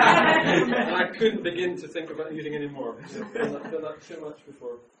I couldn't begin to think about using any more. I've done that too much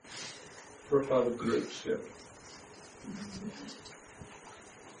before. Profile of groups, yeah.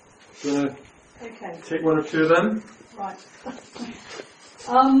 Do you want to take one or two then? Right.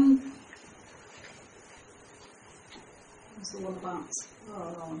 What's the one about?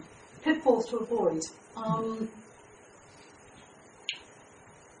 Pitfalls to avoid.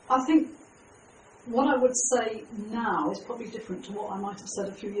 I think what I would say now is probably different to what I might have said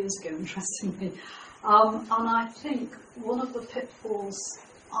a few years ago, interestingly. And I think one of the pitfalls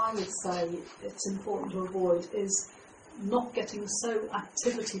I would say it's important to avoid is not getting so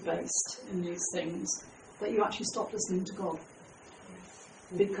activity-based in these things that you actually stop listening to God.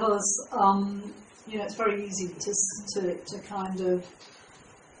 Because, it's very easy to kind of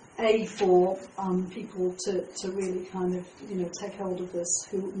for people to really kind of, take hold of this,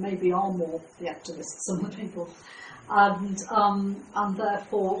 who maybe are more the activists than the people, and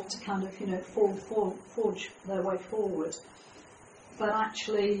therefore to kind of, forge their way forward. But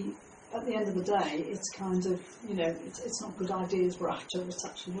actually, at the end of the day, it's kind of, it's not good ideas we're after, it's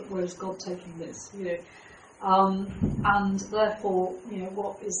actually where is God taking this, and therefore,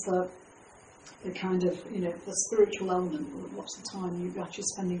 what is the kind of, the spiritual element, what's the time you're actually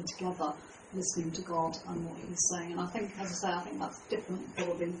spending together listening to God and what He's saying. And I think, as I say, I think that's different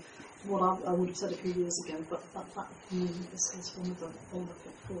probably to what I would have said a few years ago, but that for me is one of the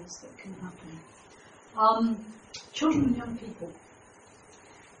pitfalls that can happen. Children and young people.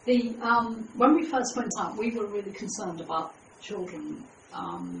 When we first went out, we were really concerned about children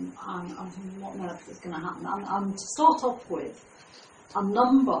and thinking, what on earth is going to happen? And to start off with, a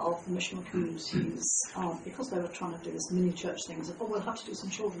number of the missional communities, because they were trying to do this mini church thing, said, we'll have to do some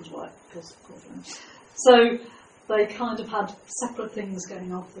children's work, because of course. So they kind of had separate things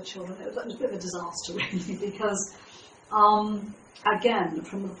going on for the children. It was a bit of a disaster, really, because, again,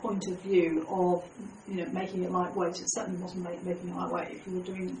 from the point of view of making it lightweight, it certainly wasn't making it lightweight if you were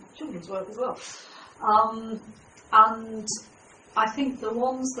doing children's work as well. And I think the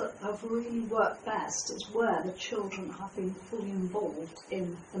ones that have really worked best is where the children have been fully involved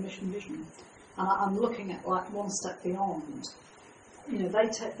in the mission vision. And I'm looking at like one step beyond.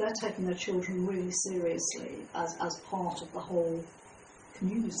 They're taking their children really seriously as part of the whole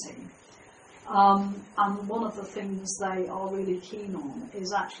community. And one of the things they are really keen on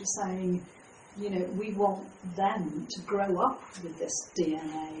is actually saying, we want them to grow up with this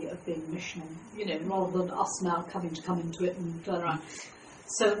DNA of being missional, rather than us now come into it and turn around.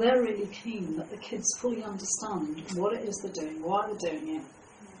 So they're really keen that the kids fully understand what it is they're doing, why they're doing it,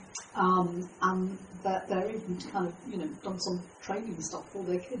 and that they're even kind of, done some training stuff for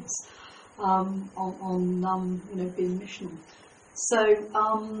their kids on being missional. So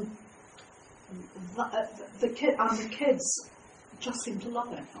the kids just seem to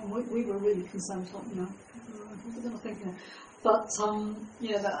love it, and we were really concerned, like, we're going to think, but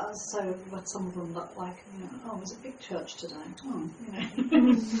that, as I say, I've read some of them that, like, oh, there's a big church today. Oh,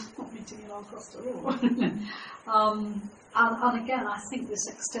 not meeting in our cluster at all. And again, I think this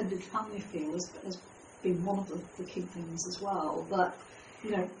extended family feel has been one of the key things as well. That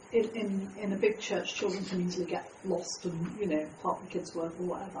in a big church, children can easily get lost and part of the kids' work or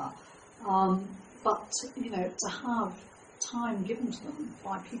whatever. But to have time given to them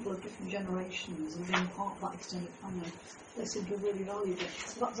by people of different generations and being part of that extended family, they seem to really value it.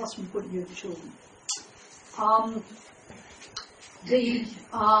 So that's from the point of view of the children.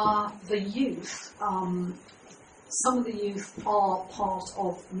 The youth, some of the youth are part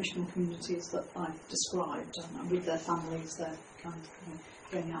of the missional communities that I've described, and with their families they're kind of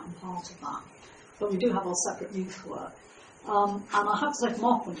going out and part of that. But we do have our separate youth work. And I have to say, from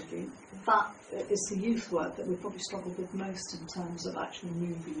our point of view, that is the youth work that we probably struggled with most in terms of actually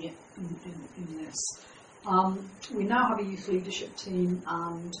moving it in this. We now have a youth leadership team,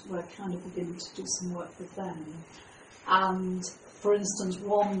 and we're kind of beginning to do some work with them. And for instance,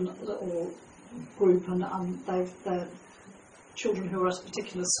 one little group, and they're children who are at a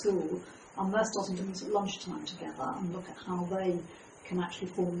particular school, and they're starting to meet at lunchtime together and look at how they can actually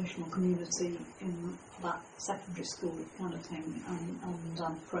form a missional community in that secondary school kind of thing, and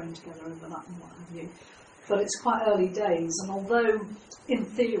praying together over that and what have you. But it's quite early days, and although in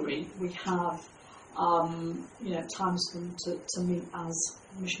theory we have times for them to meet as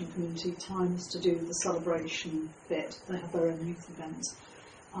a missional community, times to do the celebration bit, they have their own youth event,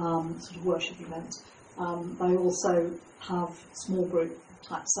 sort of worship event. They also have small group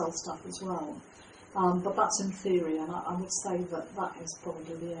type cell stuff as well. But that's in theory, and I would say that is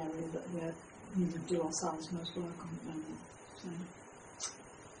probably the area that we're needing to do ourselves most work on at the moment. So,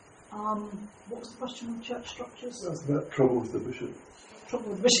 what was the question on church structures? That's about trouble with the bishop.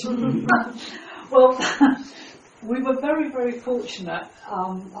 Trouble with the bishop. Well, we were very, very fortunate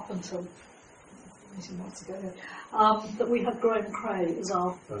up until 18 months ago that we had Graham Cray as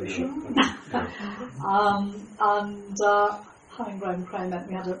our bishop. Having Graham Cray meant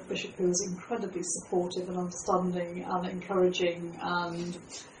we had a bishop who was incredibly supportive and understanding and encouraging and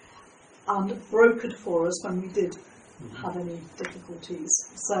brokered for us when we did have any difficulties.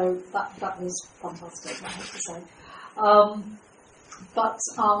 So that was fantastic, I have to say. But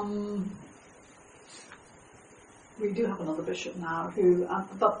we do have another bishop now who,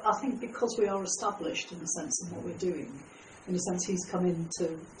 but I think because we are established in a sense in what we're doing, in a sense he's come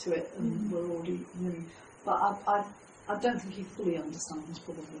into it and we're already new. But I don't think he fully understands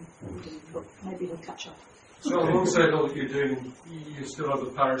probably what we're doing, but maybe he'll catch up. So alongside all that you're doing, you still have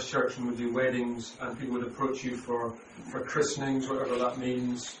the parish church and would do weddings, and people would approach you for christenings, whatever that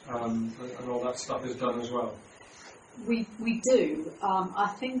means, and all that stuff is done as well. We do. I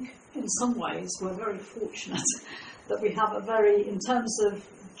think in some ways we're very fortunate that we have a very, in terms of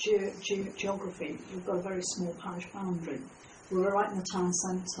geography, we've got a very small parish boundary. We're right in the town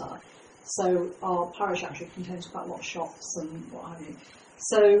centre, so our parish actually contains quite a lot of shops and what have you.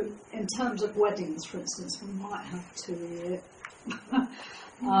 So in terms of weddings, for instance, we might have 2 a year.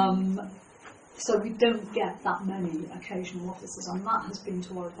 So we don't get that many occasional offices, and that has been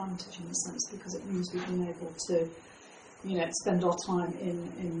to our advantage in a sense, because it means we've been able to, spend our time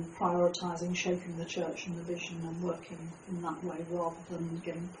in prioritising, shaping the church and the vision and working in that way rather than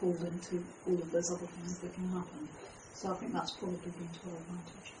getting pulled into all of those other things that can happen. So I think that's probably been to our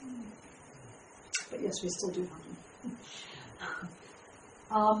advantage. But yes, we still do have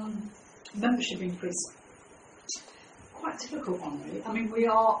them. Membership increase. Quite a difficult one, really. I mean, we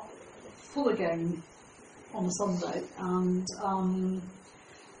are full again on a Sunday, and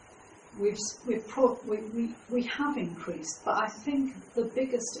we have increased, but I think the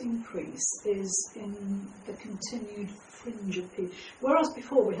biggest increase is in the continued fringe of people. Whereas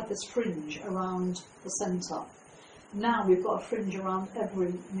before we had this fringe around the centre, now we've got a fringe around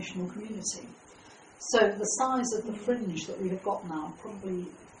every missional community. So the size of the fringe that we have got now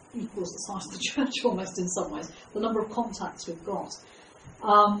probably equals the size of the church almost in some ways, the number of contacts we've got.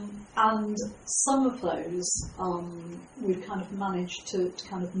 And some of those we've kind of managed to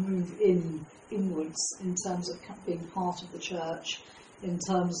kind of move inwards in terms of being part of the church, in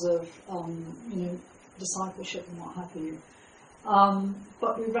terms of discipleship and what have you.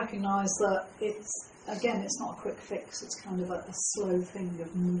 But we recognise that it's not a quick fix. It's kind of a slow thing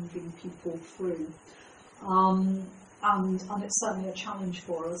of moving people through, and it's certainly a challenge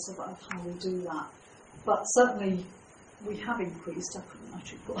for us of how we do that. But certainly we have increased. I couldn't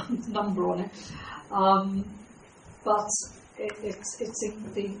actually put a number on it, but it's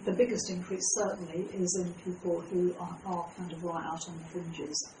the biggest increase certainly is in people who are kind of right out on the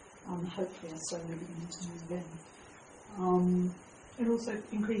fringes, and hopefully are slowly beginning to move in. And also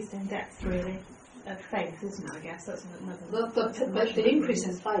increased in depth, really, of faith, isn't it? I guess that's another. The increase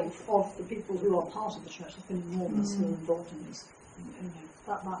in faith of the people who are part of the church has been enormous. Who are involved in this,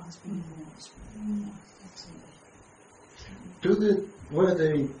 that has been enormous. Do where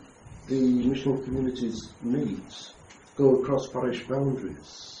the missional communities meet go across parish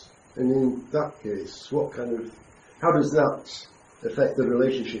boundaries? And in that case, how does that affect the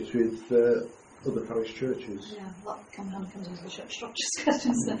relationships with other parish churches? Yeah, that comes into the church structures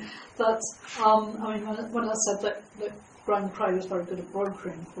questions there. But when I said that Graham Cray was very good at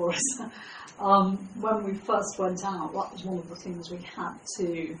brokering for us, when we first went out, that was one of the things we had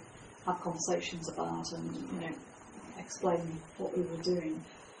to have conversations about and explain what we were doing.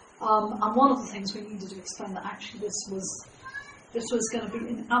 And one of the things we needed to explain that actually this was going to be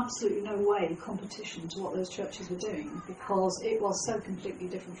in absolutely no way competition to what those churches were doing, because it was so completely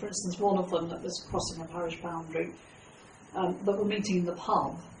different. For instance, one of them that was crossing a parish boundary, that were meeting in the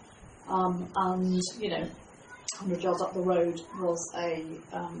pub, and 100 yards up the road was a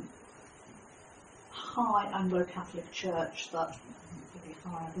high Anglo-Catholic church that maybe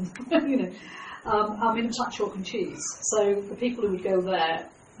higher than it was like chalk and cheese. So the people who would go there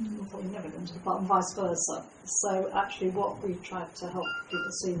thought we'd never go to the pub, and vice versa. So actually what we tried to help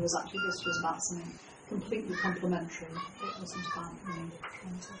people see was actually this was about something completely complementary. It wasn't about trying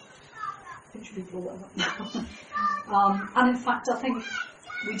to pinch people or whatever. And in fact I think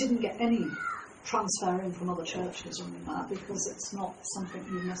we didn't get any transfer in from other churches or anything like that, because it's not something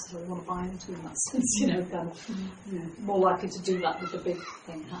you necessarily want to buy into in that sense, more likely to do that with the big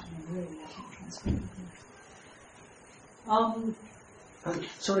thing happening, really, I think, transfer.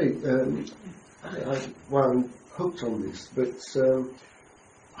 Sorry, I'm hooked on this, but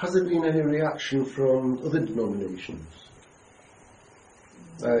has there been any reaction from other denominations?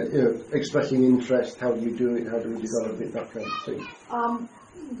 Expressing interest, how do you do it, how do we develop it, that kind of thing?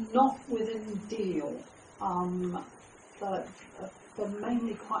 Not within Deal. They're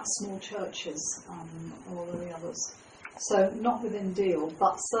mainly quite small churches, all of the others. So not within Deal,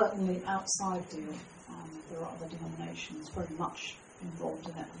 but certainly outside Deal. There are other denominations very much involved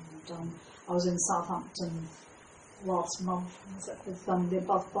in it. And, I was in Southampton last month with the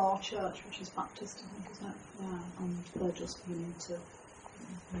Above Bar Church, which is Baptist, I think, isn't it? Yeah, and they're just beginning to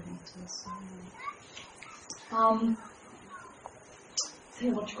this.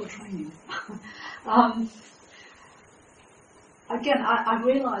 Theological training. Again, I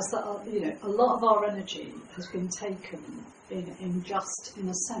realise that a lot of our energy has been taken in just, in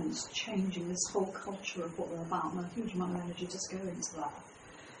a sense, changing this whole culture of what we're about, and a huge amount of energy just going into that.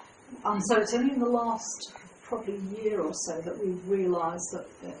 And so it's only in the last probably year or so that we've realised that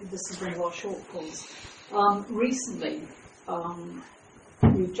this is one of our shortfalls. Recently,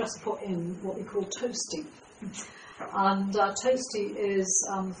 we've just put in what we call Toasty. And Toasty is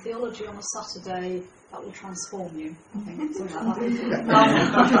theology on a Saturday that will transform you, I think, something like that.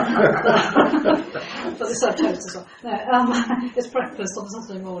 But they serve toast as well. No, it's breakfast on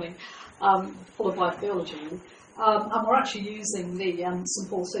Saturday morning, followed by theology. And we're actually using the St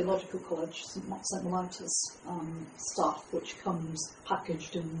Paul's Theological College, St Mellitus stuff, which comes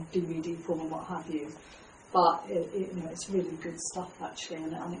packaged in DVD form and what have you. But it's really good stuff actually,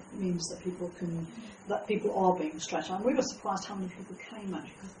 and it means that people are being stretched. And we were surprised how many people came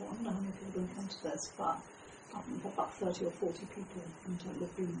actually, because I thought, I wonder how many people are going to come to this. But I think about 30 or 40 people in total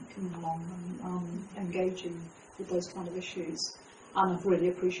have been coming along and engaging with those kind of issues, and have really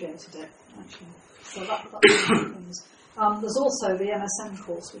appreciated it actually. So that's one of the things. There's also the MSN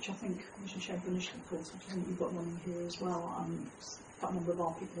course, which I think Mission Shared Initiative course, which I think you've got running here as well. Quite a number of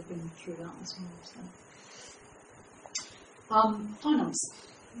our people have been through that as well. So. Finance.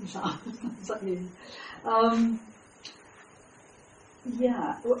 Is that you?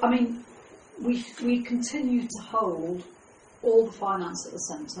 Yeah, I mean, we continue to hold all the finance at the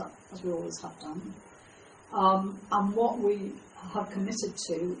centre, as we always have done. And what we have committed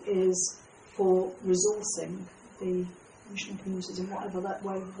to is for resourcing the mission communities in whatever that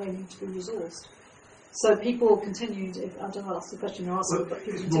way they need to be resourced. So people continue to, I don't know, that's the question you're asking. But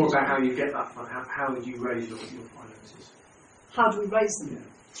it's more about how you get that fund, how you raise your finances. how do we raise them?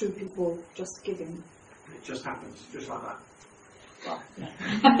 Through people just giving. It just happens, just like that. Well, yeah.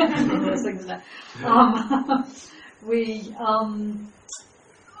 Those things, isn't it?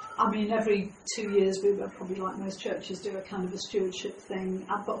 I mean, every 2 years we would probably, like most churches, do a kind of a stewardship thing,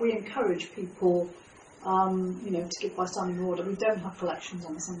 but we encourage people, to give by standing order. We don't have collections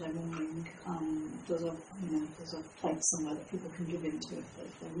on a Sunday morning. There's a plate somewhere that people can give into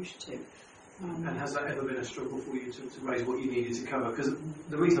if they wish to. And has that ever been a struggle for you to raise what you needed to cover? Because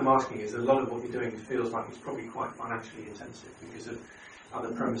the reason I'm asking is a lot of what you're doing feels like it's probably quite financially intensive because of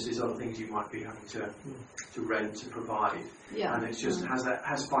other premises, other things you might be having to rent, to provide. Yeah. And it's just,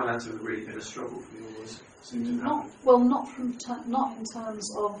 has finance ever really been a struggle for you? Not in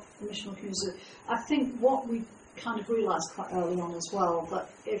terms of the missional community. I think what we kind of realised quite early on as well, that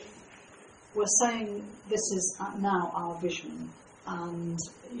if we're saying this is now our vision, and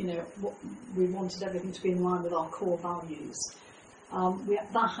we wanted everything to be in line with our core values,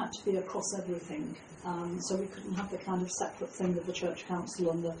 that had to be across everything. So we couldn't have the kind of separate thing with the church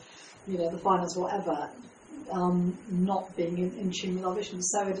council and the finance, whatever, not being in tune with our vision.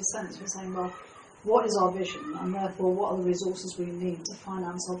 So in a sense, we're saying, well, what is our vision, and therefore what are the resources we need to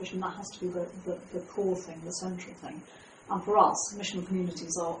finance our vision? That has to be the core thing, the central thing. And for us, missional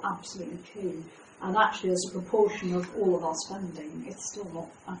communities are absolutely key. And actually, as a proportion of all of our spending, it's still not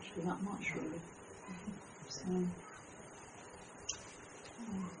actually that much, really. So,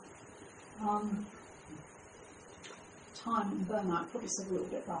 time and burnout, probably said a little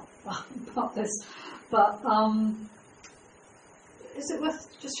bit about this, but is it worth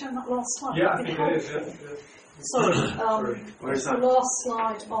just showing that last slide? Yeah, I think it is. Yeah. Sorry, Where is it's that? the last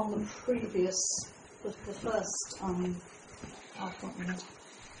slide on the previous, the first PowerPoint we had.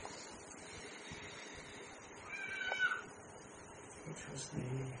 Which was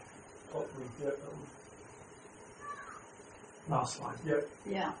the last slide. Yep.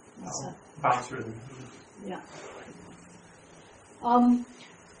 Yeah, that's it. Balance rhythm. Yeah.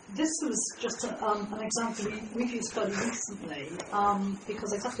 This was just an example we've used fairly recently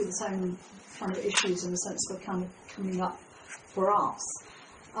because exactly the same kind of issues in the sense were kind of coming up for us.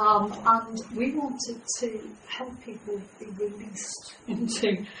 And we wanted to help people be released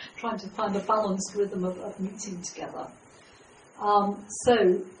into trying to find a balanced rhythm of meeting together.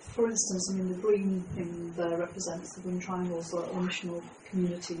 So, for instance, the green thing there represents the wind triangles or missional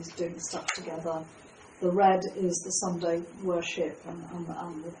communities doing stuff together. The red is the Sunday worship, and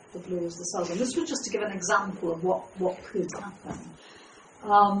the blue is the cells. And this was just to give an example of what could happen.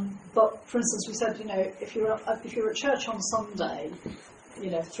 But for instance, we said, if you're at church on Sunday,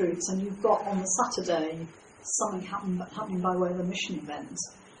 Fruits, and you've got on the Saturday something happening by way of a mission event,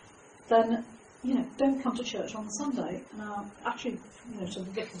 then don't come to church on Sunday. Now, actually, so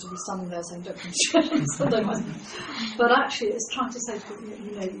the vicar to be standing there saying, don't come to church on Sunday. But actually, it's trying to say to people,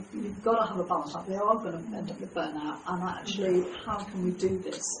 you've got to have a balance. Like, we are going to end up with burnout. And actually, how can we do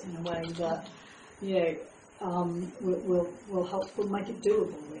this in a way that, will help, will make it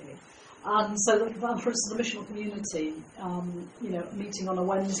doable, really? And so, for instance, the missional community, meeting on a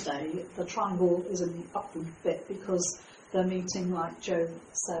Wednesday, the triangle is in the upward bit because they're meeting, like Joe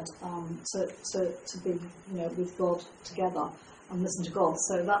said, to be, with God together and listen to God.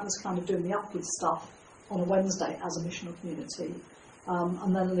 So that was kind of doing the upward stuff on a Wednesday as a missional community,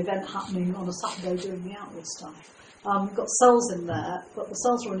 and then an event happening on a Saturday doing the outward stuff. We've got cells in there, but the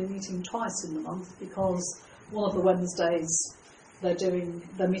cells are only meeting twice in the month because one of the Wednesdays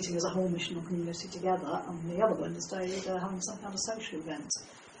they're meeting as a whole missional community together, and the other Wednesday they're having some kind of social event.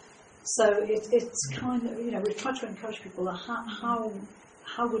 So it's kind of, we've tried to encourage people that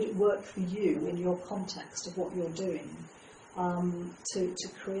how would it work for you in your context of what you're doing to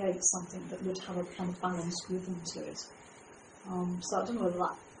create something that would have a kind of balanced rhythm to it. So I don't know whether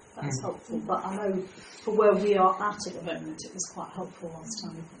that's helpful, but I know for where we are at the moment, it was quite helpful last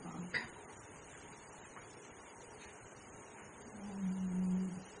time we put that on.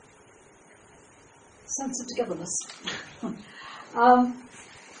 Sense of togetherness.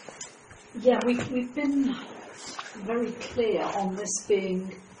 We've been very clear on this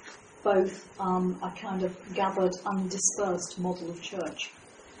being both a kind of gathered and dispersed model of church.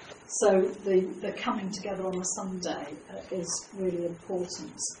 So the coming together on a Sunday is really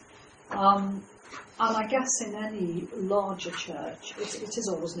important. And I guess in any larger church, it is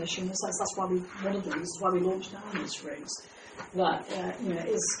always an issue. In a sense, that's why one of the reasons why we launched Naomi's Roots. That it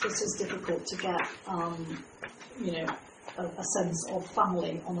is difficult to get a sense of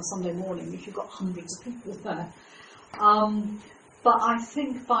family on a Sunday morning if you've got hundreds of people there. But I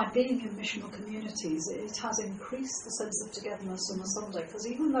think by being in missional communities, it has increased the sense of togetherness on a Sunday, because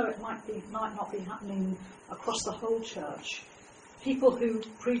even though it might not be happening across the whole church, people who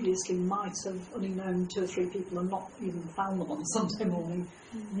previously might have only known 2 or 3 people and not even found them on Sunday morning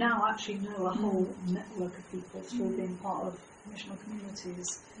now actually know a whole network of people through being part of missional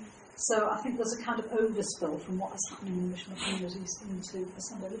communities. So I think there's a kind of overspill from what is happening in missional communities into a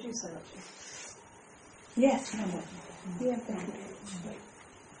Sunday. Would you say that? Yes. Yeah.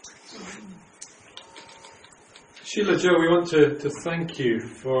 Sheila, Joe, we want to thank you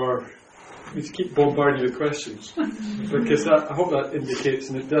for we keep bombarding you with questions because I hope that indicates,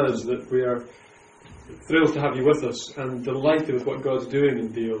 and it does, that we are thrilled to have you with us and delighted with what God's doing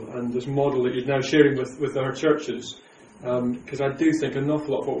in Deal and this model that you're now sharing with our churches. Because I do think an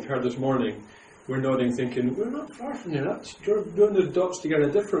awful lot of what we've heard this morning, we're nodding thinking, we're not far from there. That's doing those dots together in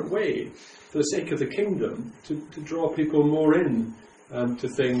a different way for the sake of the kingdom, to draw people more in to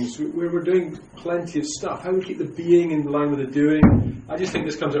things. We're doing plenty of stuff. How we keep the being in line with the doing. I just think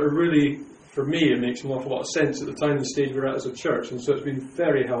this comes at a really, for me, it makes an awful lot of sense at the time and the stage we're at as a church. And so it's been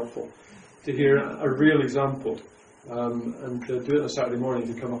very helpful to hear a real example. And to do it on a Saturday morning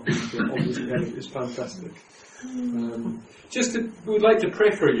to come up with all this together is fantastic. We'd like to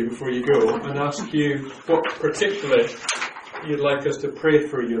pray for you before you go and ask you what particularly you'd like us to pray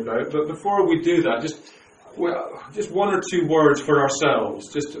for you about. But before we do that, just 1 or 2 words for ourselves,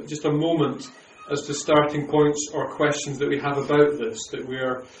 just a moment as to starting points or questions that we have about this, that we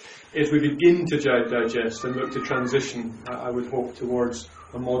are, as we begin to digest and look to transition, I would hope, towards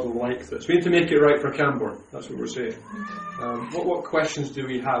a model like this. We need to make it right for Camborne, that's what we're saying. What questions do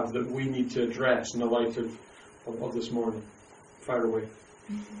we have that we need to address in the light of this morning? Fire away.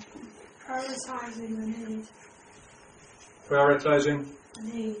 Prioritising the need. Prioritising The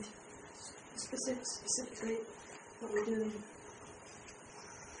need. Specifically what we're doing.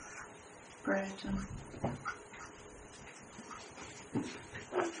 Prayer time.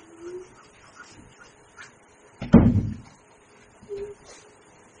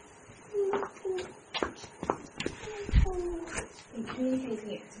 In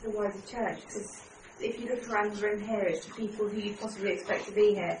communicating it to the wider church, because if you look around the room here, it's the people who you possibly expect to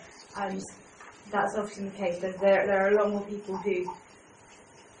be here, and that's often the case. There are a lot more people who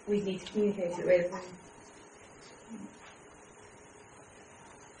we need to communicate it with.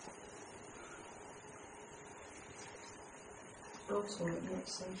 Also, it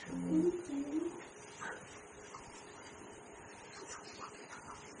makes social media.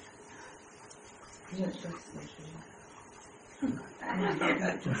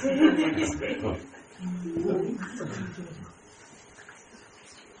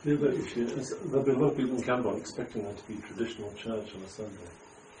 There'll be a lot of people in Camborne expecting there to be traditional church on a Sunday.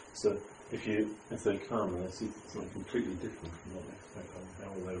 So if they come and they see something completely different from what they expect,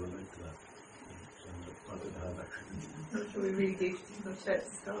 how will they relate to that? I don't know how that should be. I'm sure we really do traditional church to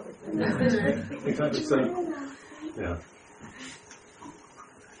start with. Exactly. So, yeah.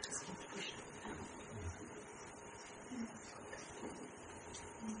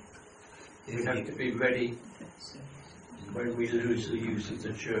 You have to be ready when we lose the use of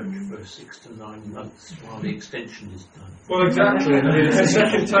the church for 6 to 9 months while the extension is done. Well, exactly. I mean, it's the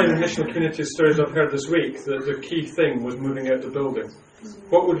second time in Missional Community stories I've heard this week that the key thing was moving out the building.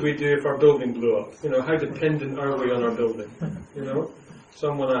 What would we do if our building blew up? How dependent are we on our building?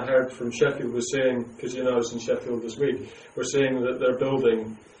 Someone I heard from Sheffield was saying, because I was in Sheffield this week, were saying that their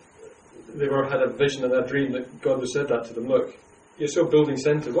building, they had a vision and a dream that God had said that to them. Look, you're so building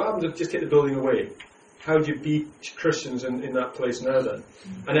centred. What happens if you just take the building away? How do you be Christians in that place now then?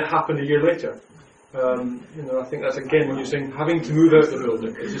 And it happened a year later. I think that's again what you're saying, having to move out the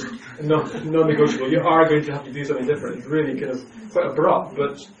building. It's just non-negotiable. You are going to have to do something different. It's really kind of quite abrupt,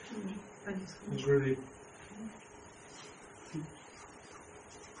 but it's really...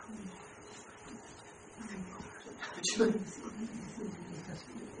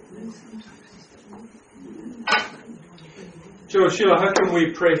 Joe, Sheila, how can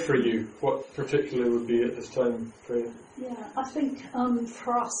we pray for you? What particularly would be at this time praying? Yeah, I think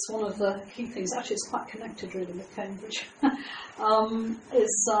for us one of the key things, actually it's quite connected really with Cambridge,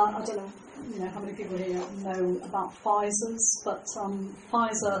 is, I don't know how many people here know about Pfizer's, but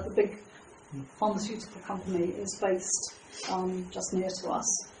Pfizer, the big pharmaceutical company, is based just near to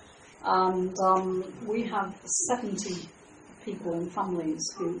us. And we have 70 people and families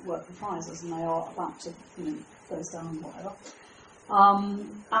who work for Pfizer's, and they are about to close down, whatever.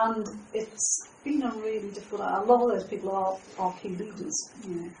 And it's been a really difficult. A lot of those people are key leaders,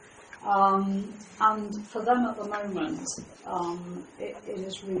 and for them at the moment, it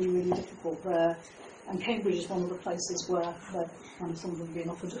is really, really difficult there. And Cambridge is one of the places where some of them have been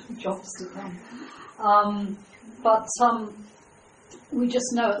offered jobs to come. But we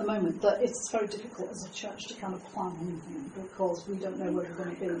just know at the moment that it's very difficult as a church to kind of plan anything because we don't know where we're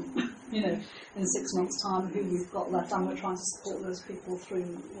going to be, in 6 months' time, who we've got left, and we're trying to support those people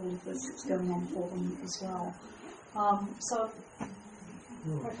through all of this that's going on for them as well. So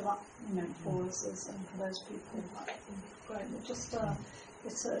pray for that, for us and for those people. Great. But just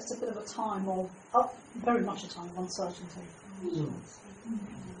it's a bit of a time of very much a time of uncertainty.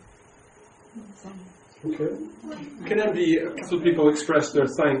 Okay. Can a couple of people express their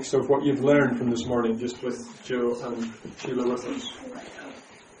thanks of what you've learned from this morning, just with Joe and Sheila with us?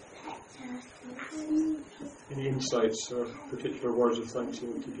 Any insights or particular words of thanks you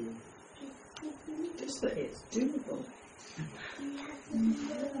want to do? Just that it's doable.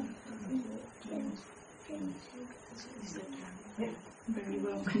 Very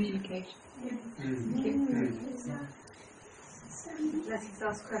well communicated. Let's just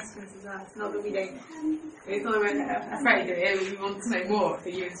ask questions as well. It's not that we don't. It's not that we're afraid of it. We want to know more. So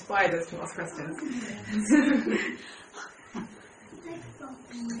you inspired us to ask questions.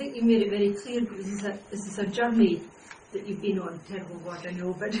 I think you made it very clear because this is a journey that you've been on. Terrible word, I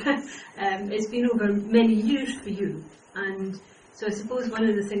know, but it's been over many years for you. And so I suppose one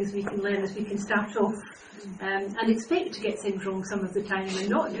of the things we can learn is we can start off and expect to get things wrong some of the time and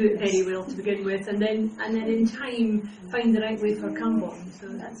not do it very well to begin with, and then in time find the right way for Camborne. So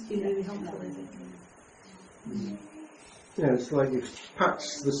that's been really helpful, I think. Yeah, it's like it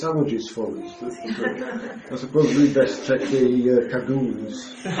packs the sandwiches for us. I suppose we best check the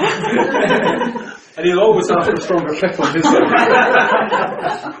cagoons. And he'll always ask for a stronger pickle,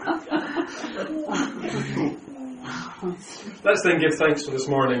 Let's then give thanks for this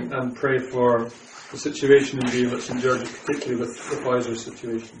morning and pray for the situation in Beaverton and Georgia, particularly with the Pfizer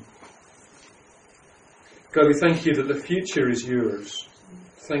situation. God, we thank you that the future is yours.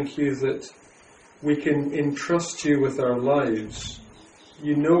 Thank you that we can entrust you with our lives.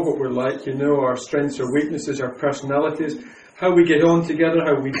 You know what we're like. You know our strengths, our weaknesses, our personalities, how we get on together,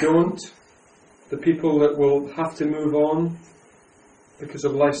 how we don't, the people that will have to move on because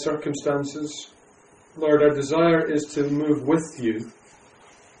of life circumstances. Lord, our desire is to move with you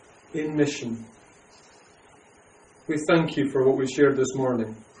in mission. We thank you for what we shared this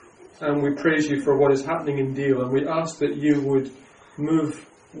morning, and we praise you for what is happening in Deal, and we ask that you would move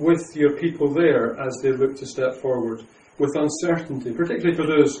with your people there as they look to step forward with uncertainty, particularly for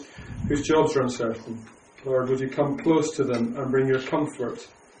those whose jobs are uncertain. Lord, would you come close to them and bring your comfort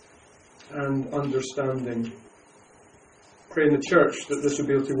and understanding. Pray in the church that this would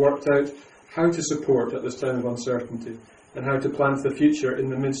be able to work out how to support at this time of uncertainty and how to plan for the future in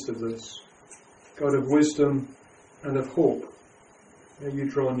the midst of this. God of wisdom and of hope, may you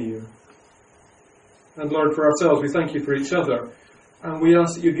draw near. And Lord, for ourselves, we thank you for each other, and we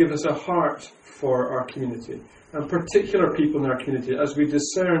ask that you give us a heart for our community, and particular people in our community, as we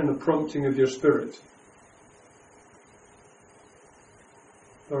discern the prompting of your Spirit.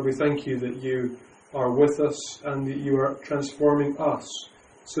 Lord, we thank you that you are with us and that you are transforming us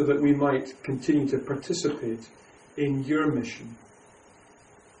so that we might continue to participate in your mission.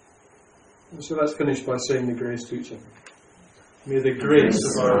 And so let's finish by saying the grace to each other. May the grace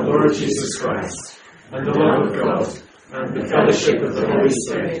of our Lord Jesus Christ, and the love of God, and the fellowship of the Holy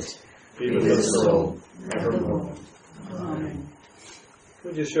Spirit be with us all evermore. Amen.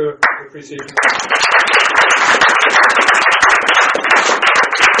 Would you show appreciation?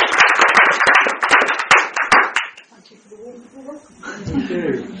 Thank you.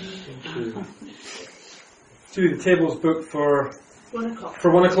 Thank you. To the tables booked for 1 o'clock.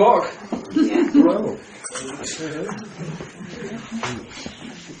 For 1 o'clock. Yeah. Wow.